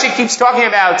 Rashi keeps talking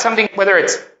about something, whether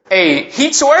it's a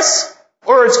heat source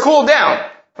or it's cooled down.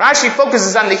 Rashi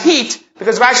focuses on the heat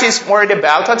because Rashi is worried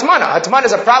about hatmana. Hatmana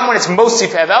is a problem when it's mosif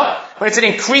hevel, when it's an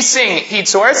increasing heat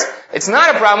source. It's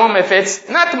not a problem if it's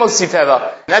not the mosif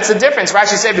hevel. That's the difference,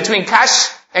 Rashi said, between kash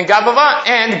and gavava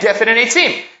and gefen and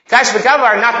eitzim. Kash and gavava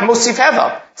are not mosif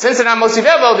hevel. Since they're not mosif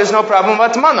hevel, there's no problem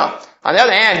with atmana. On the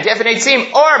other hand, gefen and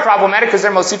eitzim are problematic because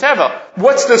they're mosif hevel.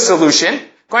 What's the solution?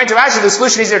 According to Rashi, the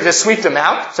solution is either to sweep them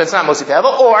out, so it's not mosif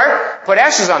hevel, or put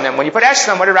ashes on them. When you put ashes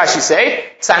on them, what did Rashi say?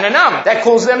 Sananam. That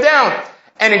cools them down.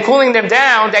 And in cooling them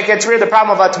down, that gets rid of the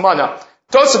problem of atmana.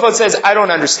 Tosafot says, I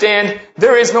don't understand.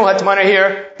 There is no hatmana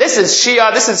here. This is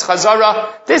Shia, this is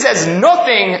Chazara. This has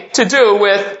nothing to do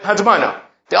with hatmana.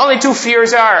 The only two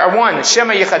fears are one,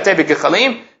 Shema Yechateh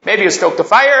B'Gechalim, maybe you stoke the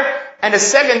fire, and a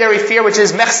secondary fear, which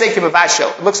is Mechsek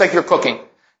Mavashel. It looks like you're cooking.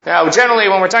 Now, generally,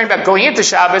 when we're talking about going into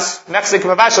Shabbos, Mechsek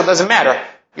Mavashel doesn't matter.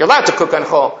 You're allowed to cook on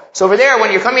Chol. So over there,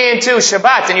 when you're coming into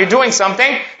Shabbat and you're doing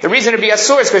something, the reason to be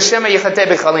asur is because Shema Yechateh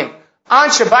B'Gechalim. On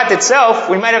Shabbat itself,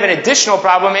 we might have an additional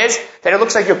problem is that it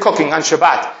looks like you're cooking on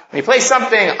Shabbat. When you place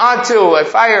something onto a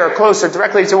fire closer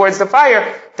directly towards the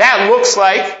fire, that looks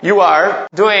like you are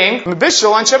doing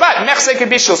bishul on Shabbat. Mechsek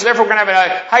bishul. So therefore we're going to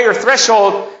have a higher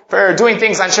threshold for doing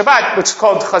things on Shabbat, which is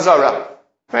called chazara.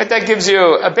 Right? That gives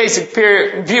you a basic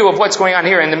view of what's going on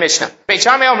here in the Mishnah. Beit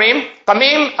Shammai omrim,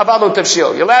 kamim avalo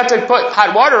tavshil. You're allowed to put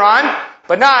hot water on,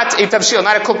 but not a tavshil,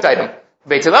 not a cooked item.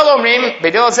 Beit Hillel omrim,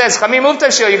 Beit Hillel says, chamim uv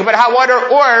tavshil, you can put hot water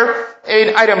or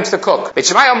an item to cook. Beit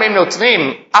Shammai omrim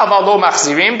notlim, aval lo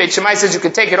machzirim. Beit Shammai says you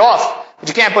can take it off, but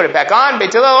you can't put it back on.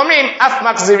 Beit Hillel omrim, af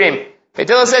machzirim. Beit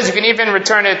Hillel says you can even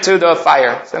return it to the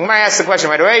fire. So I'm going to ask the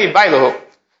question right away, bailuhu.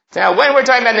 Now, when we're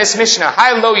talking about this Mishnah,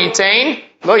 hi lo yitain,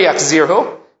 lo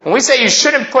yachzirhu, when we say you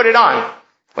shouldn't put it on,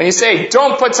 when you say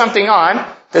don't put something on,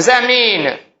 does that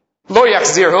mean lo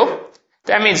yachzirhu?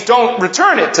 That means don't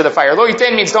return it to the fire. Lo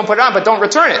yitain means don't put it on, but don't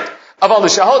return it. Aval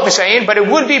l'shahot v'shayin, but it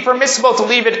would be permissible to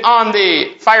leave it on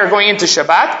the fire going into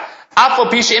Shabbat.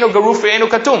 Afal pi she'enu garuf ve'enu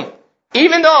katum.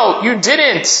 Even though you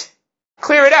didn't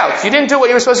clear it out, you didn't do what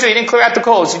you were supposed to do, you didn't clear out the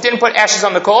coals, you didn't put ashes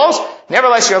on the coals,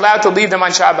 nevertheless you're allowed to leave them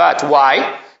on Shabbat.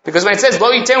 Why? Because when it says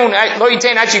lo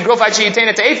yitain achi grof achi yitain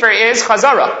et efer is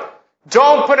chazara.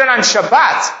 Don't put it on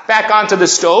Shabbat back onto the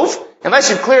stove unless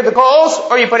you've cleared the coals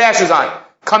or you put ashes on.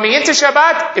 Coming into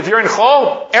Shabbat, if you're in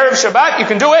Chol, Erev Shabbat, you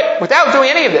can do it without doing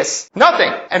any of this.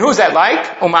 Nothing. And who's that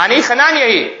like? Umani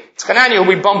Chananya. It's Chananya who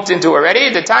we bumped into already.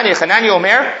 The Tanya Chananya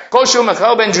Omer, Koshu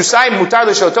Machal ben Jusai mutar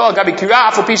l'shoto agabi kira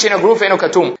afu pi she'enu gruf ve'enu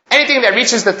katum. Anything that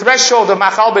reaches the threshold of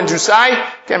Machal ben Jusai,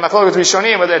 again, Machal ben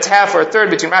Rishonim, whether it's half or a third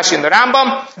between Rashi and the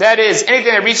Rambam, that is,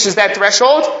 anything that reaches that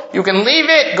threshold, you can leave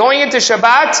it going into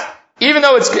Shabbat, even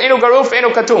though it's enu garuf, enu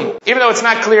katum, even though it's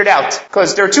not cleared out.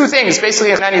 Because there are two things,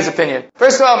 basically, in Hanani's opinion.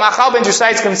 First of all, Machal ben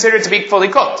Jusai is considered to be fully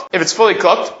cooked. If it's fully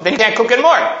cooked, then you can't cook it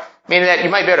more. Meaning that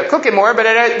you might be able to cook it more, but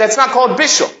that's not called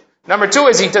bishul. Number two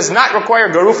is he does not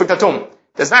require garuf and katum.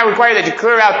 does not require that you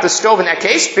clear out the stove in that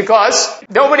case because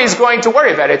nobody's going to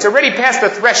worry about it. It's already past the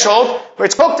threshold where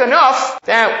it's cooked enough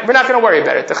that we're not going to worry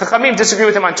about it. The Chachamim disagree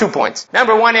with him on 2 points.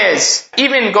 Number one is,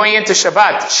 even going into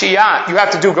Shabbat, Shia, you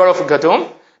have to do Garuf and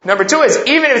Katum. Number two is,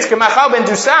 even if it's Kemachal ben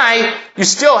Dusai, you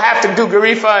still have to do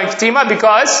Garifa and Ketima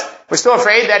because we're still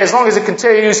afraid that as long as it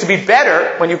continues to be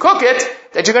better when you cook it,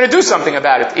 that you're going to do something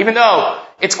about it. Even though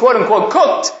it's quote unquote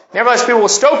cooked, nevertheless people will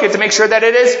stoke it to make sure that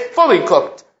it is fully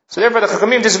cooked. So therefore the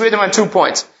Chachamim disagree with them on 2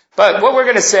 points. But what we're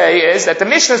going to say is that the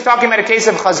Mishnah is talking about a case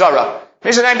of Chazara.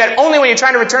 Mishnah is saying that only when you're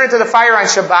trying to return it to the fire on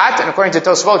Shabbat, and according to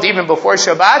Tosfot, even before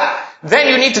Shabbat, then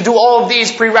you need to do all of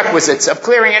these prerequisites of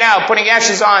clearing it out, putting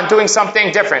ashes on, doing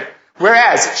something different.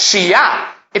 Whereas Shia,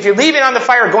 if you leave it on the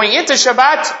fire going into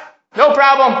Shabbat, no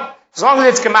problem. As long as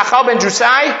it's Kemachal ben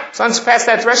Jusai, as long as it's past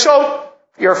that threshold,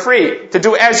 you're free to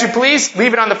do as you please,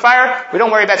 leave it on the fire, we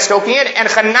don't worry about stoking it, and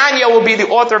Chananya will be the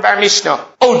author of our Mishnah.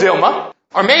 O Dilma.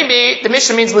 Or maybe the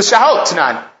Mishnah means L'shahot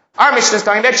Tanan. Our Mishnah is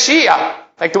talking about Shia.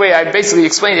 Like the way I basically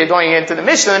explained it going into the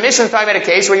Mishnah is talking about a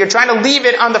case where you're trying to leave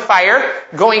it on the fire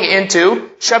going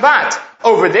into Shabbat.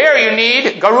 Over there you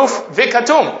need Garuf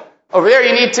Vikatum. Over there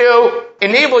you need to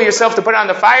enable yourself to put it on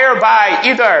the fire by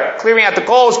either clearing out the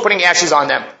coals, putting ashes on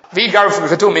them. Garuf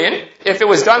Vikatum in. If it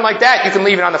was done like that, you can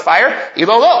leave it on the fire.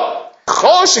 Ilolo.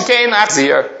 Chol Shekain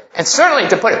Lachzir. And certainly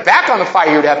to put it back on the fire,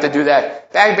 you would have to do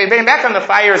that. Putting back on the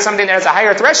fire is something that has a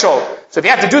higher threshold. So if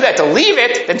you have to do that to leave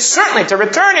it, then certainly to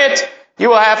return it, you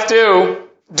will have to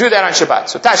do that on Shabbat.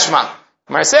 So Tashma.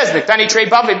 Gemara says, Niktani trade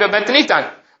Bavli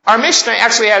Betanitan. Our Mishnah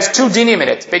actually has 2 dinim in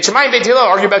it. Beit Shammai and Beit Hillel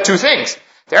argue about 2 things.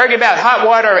 They argue about hot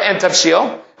water and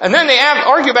tafshil. And then they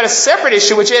argue about a separate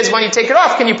issue, which is when you take it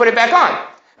off, can you put it back on?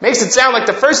 Makes it sound like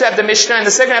the first half of the Mishnah and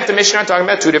the second half of the Mishnah are talking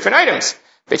about 2 different items.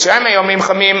 Beit Shammai omrim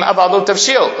chamim avalo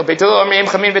tafshil. Beit Hillel omrim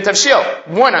chamim betafshil.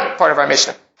 One part of our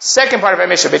Mishnah. Second part of our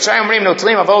Mishnah. Beit Shammai omrim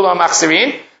notlim avolo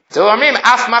machzirin. Beit Hillel omrim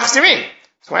af machzirin.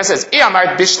 So when it says,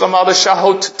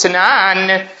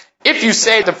 if you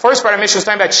say the first part of the Mishnah is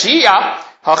talking about Shia,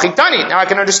 hachitani, now I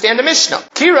can understand the Mishnah.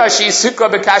 Kira shi sukkah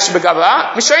b'kash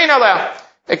b'gavla, mishayin aleh.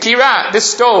 The kira,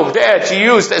 this stove that you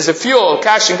used as a fuel,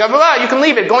 kash and gavla, you can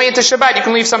leave it. Going into Shabbat, you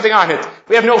can leave something on it.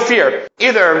 We have no fear.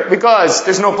 Either because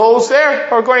there's no coals there,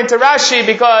 or according to Rashi,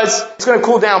 because it's going to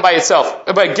cool down by itself.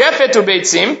 But gefet u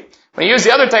beitzim, when you use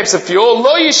the other types of fuel,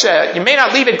 lo yishe, you may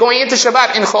not leave it going into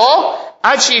Shabbat in chol,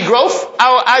 Achi grof,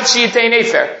 or achi tein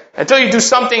until you do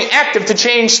something active to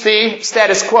change the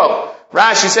status quo.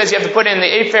 Rashi says you have to put in the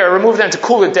afer, remove them to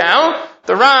cool it down.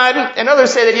 The Rad, and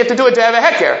others say that you have to do it to have a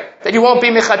heker, that you won't be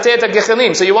mechatet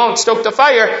gechelim, so you won't stoke the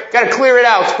fire, gotta clear it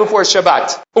out before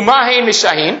Shabbat. Umahein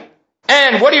mishahin.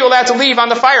 And what are you allowed to leave on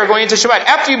the fire going into Shabbat?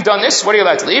 After you've done this, what are you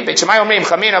allowed to leave? Beit Shammai omrim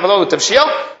chamin avalo tavshil.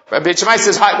 Beit Shammai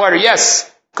says hot water, yes.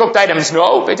 Cooked items,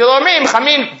 no. Beit Hillel omrim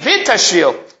chamin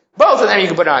vitashil. Both of them you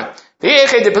can put on.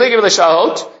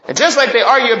 And just like they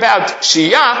argue about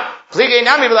Shia,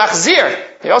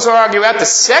 they also argue about the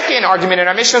second argument in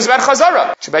our Mishnah is about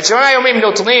Chazara.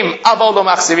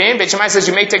 Beit Shammai says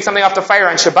you may take something off the fire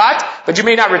on Shabbat, but you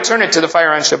may not return it to the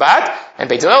fire on Shabbat. And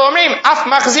Beit Hillel omrim af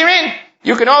machzirin,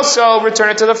 you can also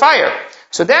return it to the fire.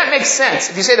 So that makes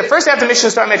sense. If you say the first half of the Mishnah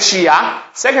is talking about Shia,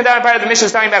 second part of the Mishnah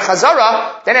is talking about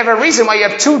Chazara, then I have a reason why you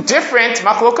have 2 different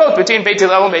machlokot between Beit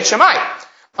Hillel and Beit Shammai.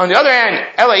 On the other hand,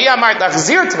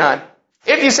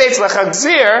 if you say it's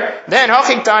lachazir, then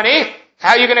hochiktani,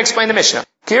 how are you going to explain the Mishnah?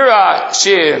 Kira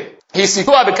if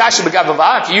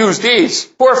you use these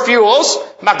 4 fuels,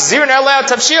 makzir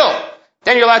tavshil,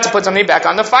 then you're allowed to put something back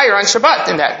on the fire on Shabbat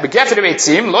in that. You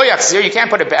can't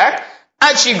put it back.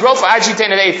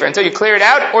 Until you clear it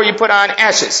out or you put on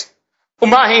ashes.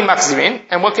 And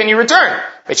what can you return?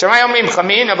 Shammai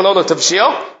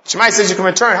says you can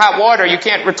return hot water, you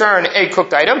can't return a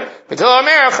cooked item.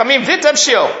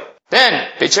 Then,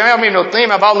 Beit Shammai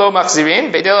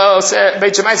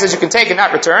says you can take and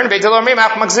not return.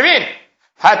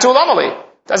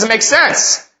 Doesn't make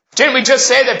sense. Didn't we just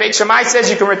say that Beit Shammai says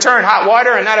you can return hot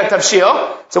water and not a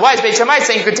tavshil? So why is Beit Shammai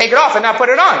saying you can take it off and not put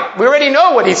it on? We already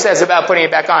know what he says about putting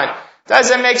it back on.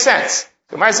 Doesn't make sense.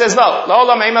 Gemara says,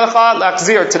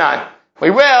 we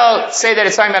will say that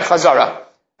it's talking about Chazara.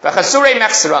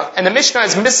 And the Mishnah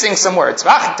is missing some words.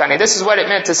 This is what it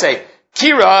meant to say.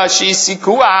 Kira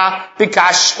sikua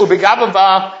bikash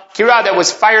ubigavava. Kira that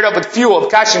was fired up with fuel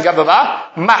of kash and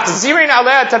gavava. Machzirin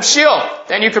aleh tavshil.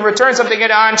 Then you can return something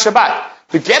on Shabbat.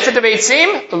 Gefen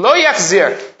beitzim lo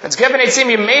yachzir. That's gefen beitzim.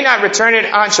 You may not return it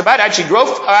on Shabbat. Achi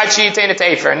grof or achi tein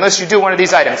tefer, unless you do one of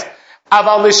these items.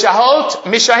 Aval lishahot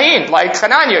mishahin, like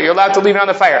Chananya, you're allowed to leave it on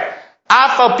the fire.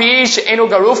 Afal pish enu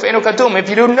garuf enu katum. If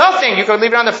you do nothing, you can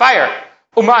leave it on the fire.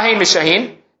 Umahin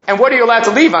mishahin. And what are you allowed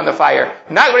to leave on the fire?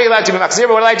 Not what are you allowed to be machzir,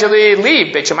 but what are you allowed to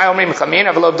leave? Beit Shammai omrim chamin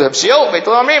avlo b'tavshil, Beit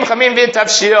Hillel omrim chamin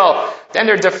v'tavshil. Then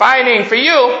they're defining for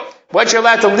you what you're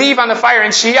allowed to leave on the fire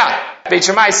in Shia. Beit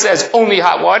Shammai says only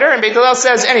hot water, and Beit Hillel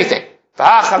says anything.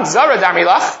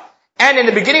 And in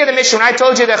the beginning of the mission, when I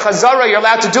told you that chazara you're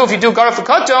allowed to do if you do garuf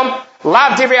v'kotum,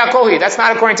 lav divrei akohi. That's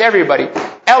not according to everybody.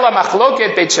 Ela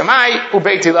machloket Beit Shammai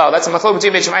uBeit Hillel. That's a machlok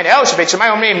between Beit Shammai and El. Beit Shammai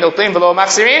omrim notlim v'lo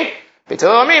machzirin. Beit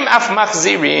Hillel omrim af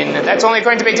machzirin. And that's only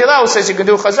according to Beit Hillel, who says you can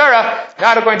do chazara,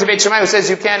 not according to Beit Shammai, who says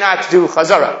you cannot do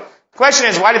chazara. The question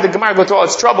is, why did the Gemara go through all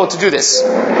its trouble to do this?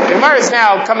 The Gemara is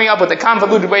now coming up with a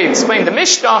convoluted way to explain the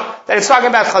Mishnah that it's talking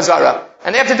about chazara.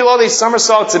 And they have to do all these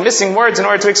somersaults and missing words in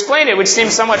order to explain it, which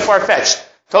seems somewhat far-fetched.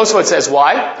 Tosfot says,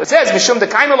 why? It says, Mishum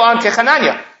dekaynu la'an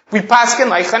kechananya. We paskin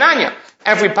like Chananya.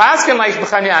 And if we paskin like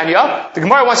Chananya, the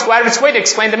Gemara wants to go out of its way to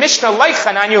explain the Mishnah like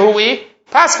Chananya, who we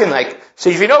paskin like. So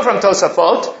if you know from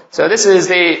Tosafot, so this is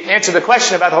the answer to the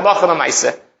question about halacha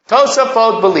l'maaseh.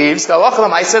 Tosafot believes the halacha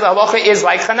l'maaseh, the halacha is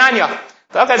like Chananya.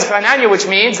 The halacha is Chananya, which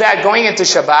means that going into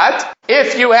Shabbat,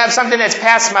 if you have something that's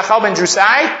past Machal ben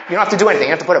Drusai, you don't have to do anything.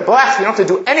 You don't have to put a blech, you don't have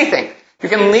to do anything. You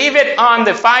can leave it on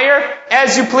the fire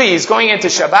as you please going into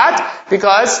Shabbat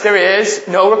because there is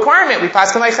no requirement. We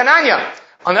pass like Chananya.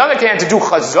 On the other hand, to do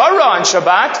Chazara on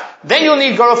Shabbat, then you'll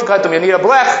need Garuf Katum. You'll need a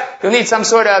blech. You'll need some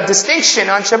sort of distinction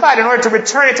on Shabbat in order to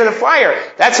return it to the fire.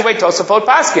 That's the way Tosafot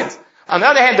paskins. On the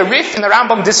other hand, the Rif and the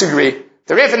Rambam disagree.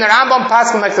 The Rif and the Rambam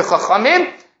paskin like the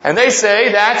Chachamim, and they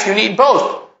say that you need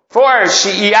both. For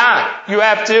Shi'iyah, you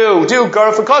have to do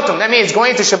Garuf Katum. That means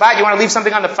going into Shabbat, you want to leave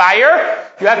something on the fire,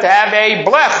 you have to have a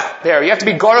blech there. You have to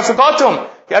be Garuf Katum.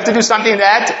 You have to do something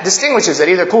that distinguishes it.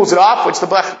 Either cools it off, which the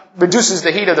blech reduces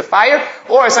the heat of the fire,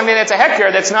 or something that's a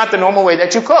heker, that's not the normal way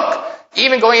that you cook.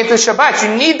 Even going into Shabbat,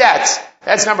 you need that.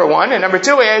 That's number one. And number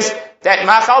two is that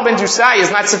Machal ben Drusai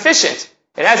is not sufficient.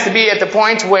 It has to be at the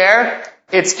point where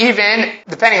it's even,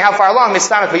 depending how far along,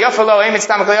 mitztamak v'yafalo,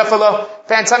 mitztamak v'yafalo,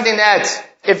 depends something that,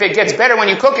 if it gets better when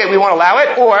you cook it, we won't allow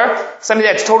it, or something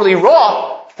that's totally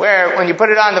raw, where when you put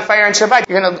it on the fire in Shabbat,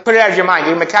 you're going to put it out of your mind.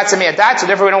 You're mekatzeh adat, so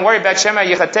therefore we don't worry about shema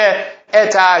yichateh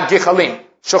et gichalim.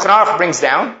 Shulchan Aruch brings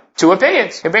down two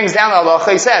opinions. He brings down the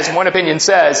halacha. He says, one opinion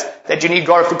says that you need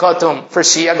garuf v'kotum for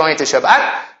Shia going into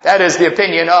Shabbat. That is the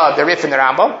opinion of the Rif and the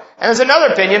Rambam. And there's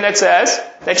another opinion that says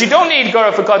that you don't need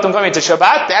garuf v'kotum going into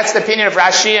Shabbat. That's the opinion of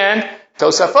Rashi and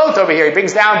Tosafot over here. He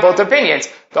brings down both opinions.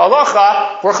 The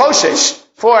halacha, we're choshesh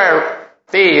for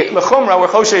the L'chumra, we're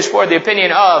choshesh for the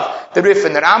opinion of the Rif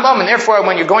and the Rambam, and therefore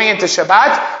when you're going into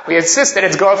Shabbat, we insist that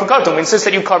it's garuf v'kotum. We insist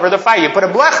that you cover the fire. You put a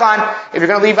blech on if you're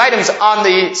going to leave items on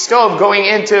the stove going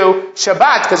into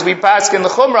Shabbat, because we pass in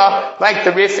L'chumra like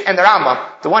the Rif and the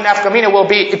Rambam. The one nafkamina will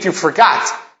be if you forgot.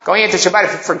 Going into Shabbat,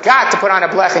 if you forgot to put on a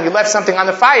blech and you left something on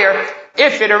the fire,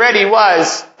 if it already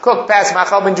was cooked past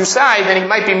Machal ben Drusai, then it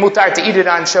might be mutar to eat it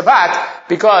on Shabbat,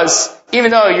 because even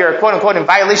though you're quote-unquote in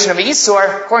violation of the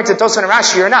Isur, according to Tosfot and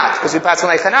Rashi, you're not, because we pass on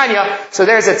like Chananya, so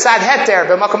there's a tzad heter,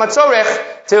 b'makom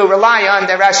hatzorech, to rely on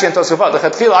the Rashi and Tosfot. The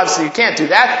Chatchila, obviously you can't do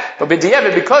that, but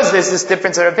b'diavad, because there's this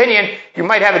difference of opinion, you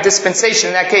might have a dispensation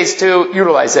in that case to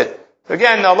utilize it.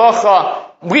 Again, the halacha,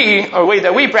 way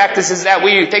that we practice is that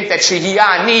we think that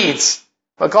Shehiyah needs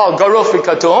what's called garuf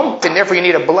v'katum, and therefore you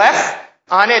need a blech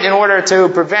on it in order to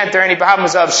prevent there any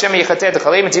problems of shemi yichateh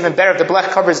t'chalim. It's even better if the blech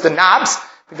covers the knobs,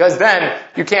 because then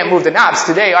you can't move the knobs.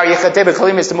 Today, our yichateh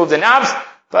b'chalim is to move the knobs,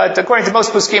 but according to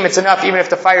most poskim, it's enough even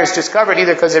if the fire is just covered,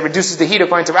 either because it reduces the heat,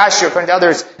 according to Rashi, or according to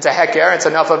others, it's a heker, it's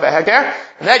enough of a heker.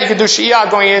 And then you can do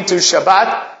Shiyah going into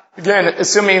Shabbat, again,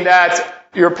 assuming that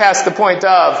you're past the point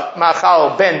of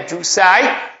Machal ben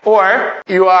Drusai, or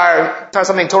you are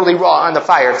something totally raw on the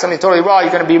fire. If something totally raw,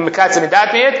 you're going to be mekatzeh midat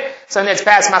miyit. Something that's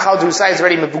past Machal Drusai is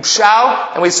already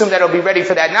mevushal, and we assume that it'll be ready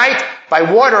for that night. By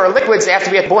water or liquids, they have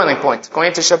to be at boiling point. Going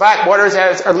into Shabbat, waters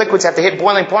or liquids have to hit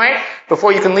boiling point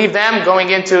before you can leave them going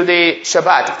into the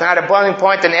Shabbat. If they're not at boiling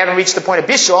point, then they haven't reached the point of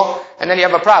bishul, and then you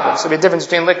have a problem. So there's a difference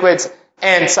between liquids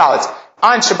and solids.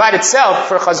 On Shabbat itself,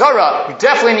 for Chazara, you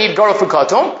definitely need garuf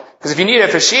v'katum. Because if you need it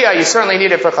for Shia, you certainly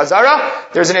need it for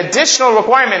Chazara. There's an additional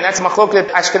requirement, that's machloket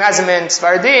Ashkenazim and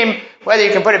Sfaradim, whether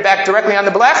you can put it back directly on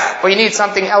the blech, or you need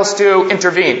something else to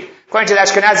intervene. According to the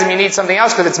Ashkenazim, you need something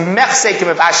else, because it's mechsekim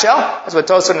of Ashel, that's what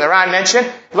Tosfot and the Ran mentioned.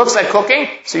 It looks like cooking,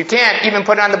 so you can't even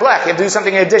put it on the blech. You have to do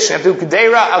something in addition. You have to do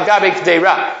k'deira al gabe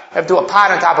k'deira. You have to do a pot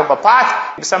on top of a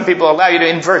pot. Some people allow you to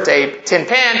invert a tin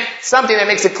pan, something that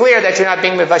makes it clear that you're not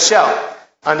being mevashel.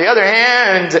 On the other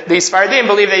hand, the Sfaradim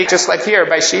believe that just like here,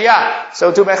 by Shia,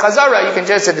 so too by Chazara, you can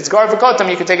just, if it's garuf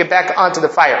v'kotum, you can take it back onto the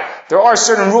fire. There are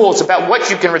certain rules about what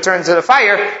you can return to the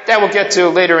fire that we'll get to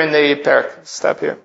later in the parak. Stop here.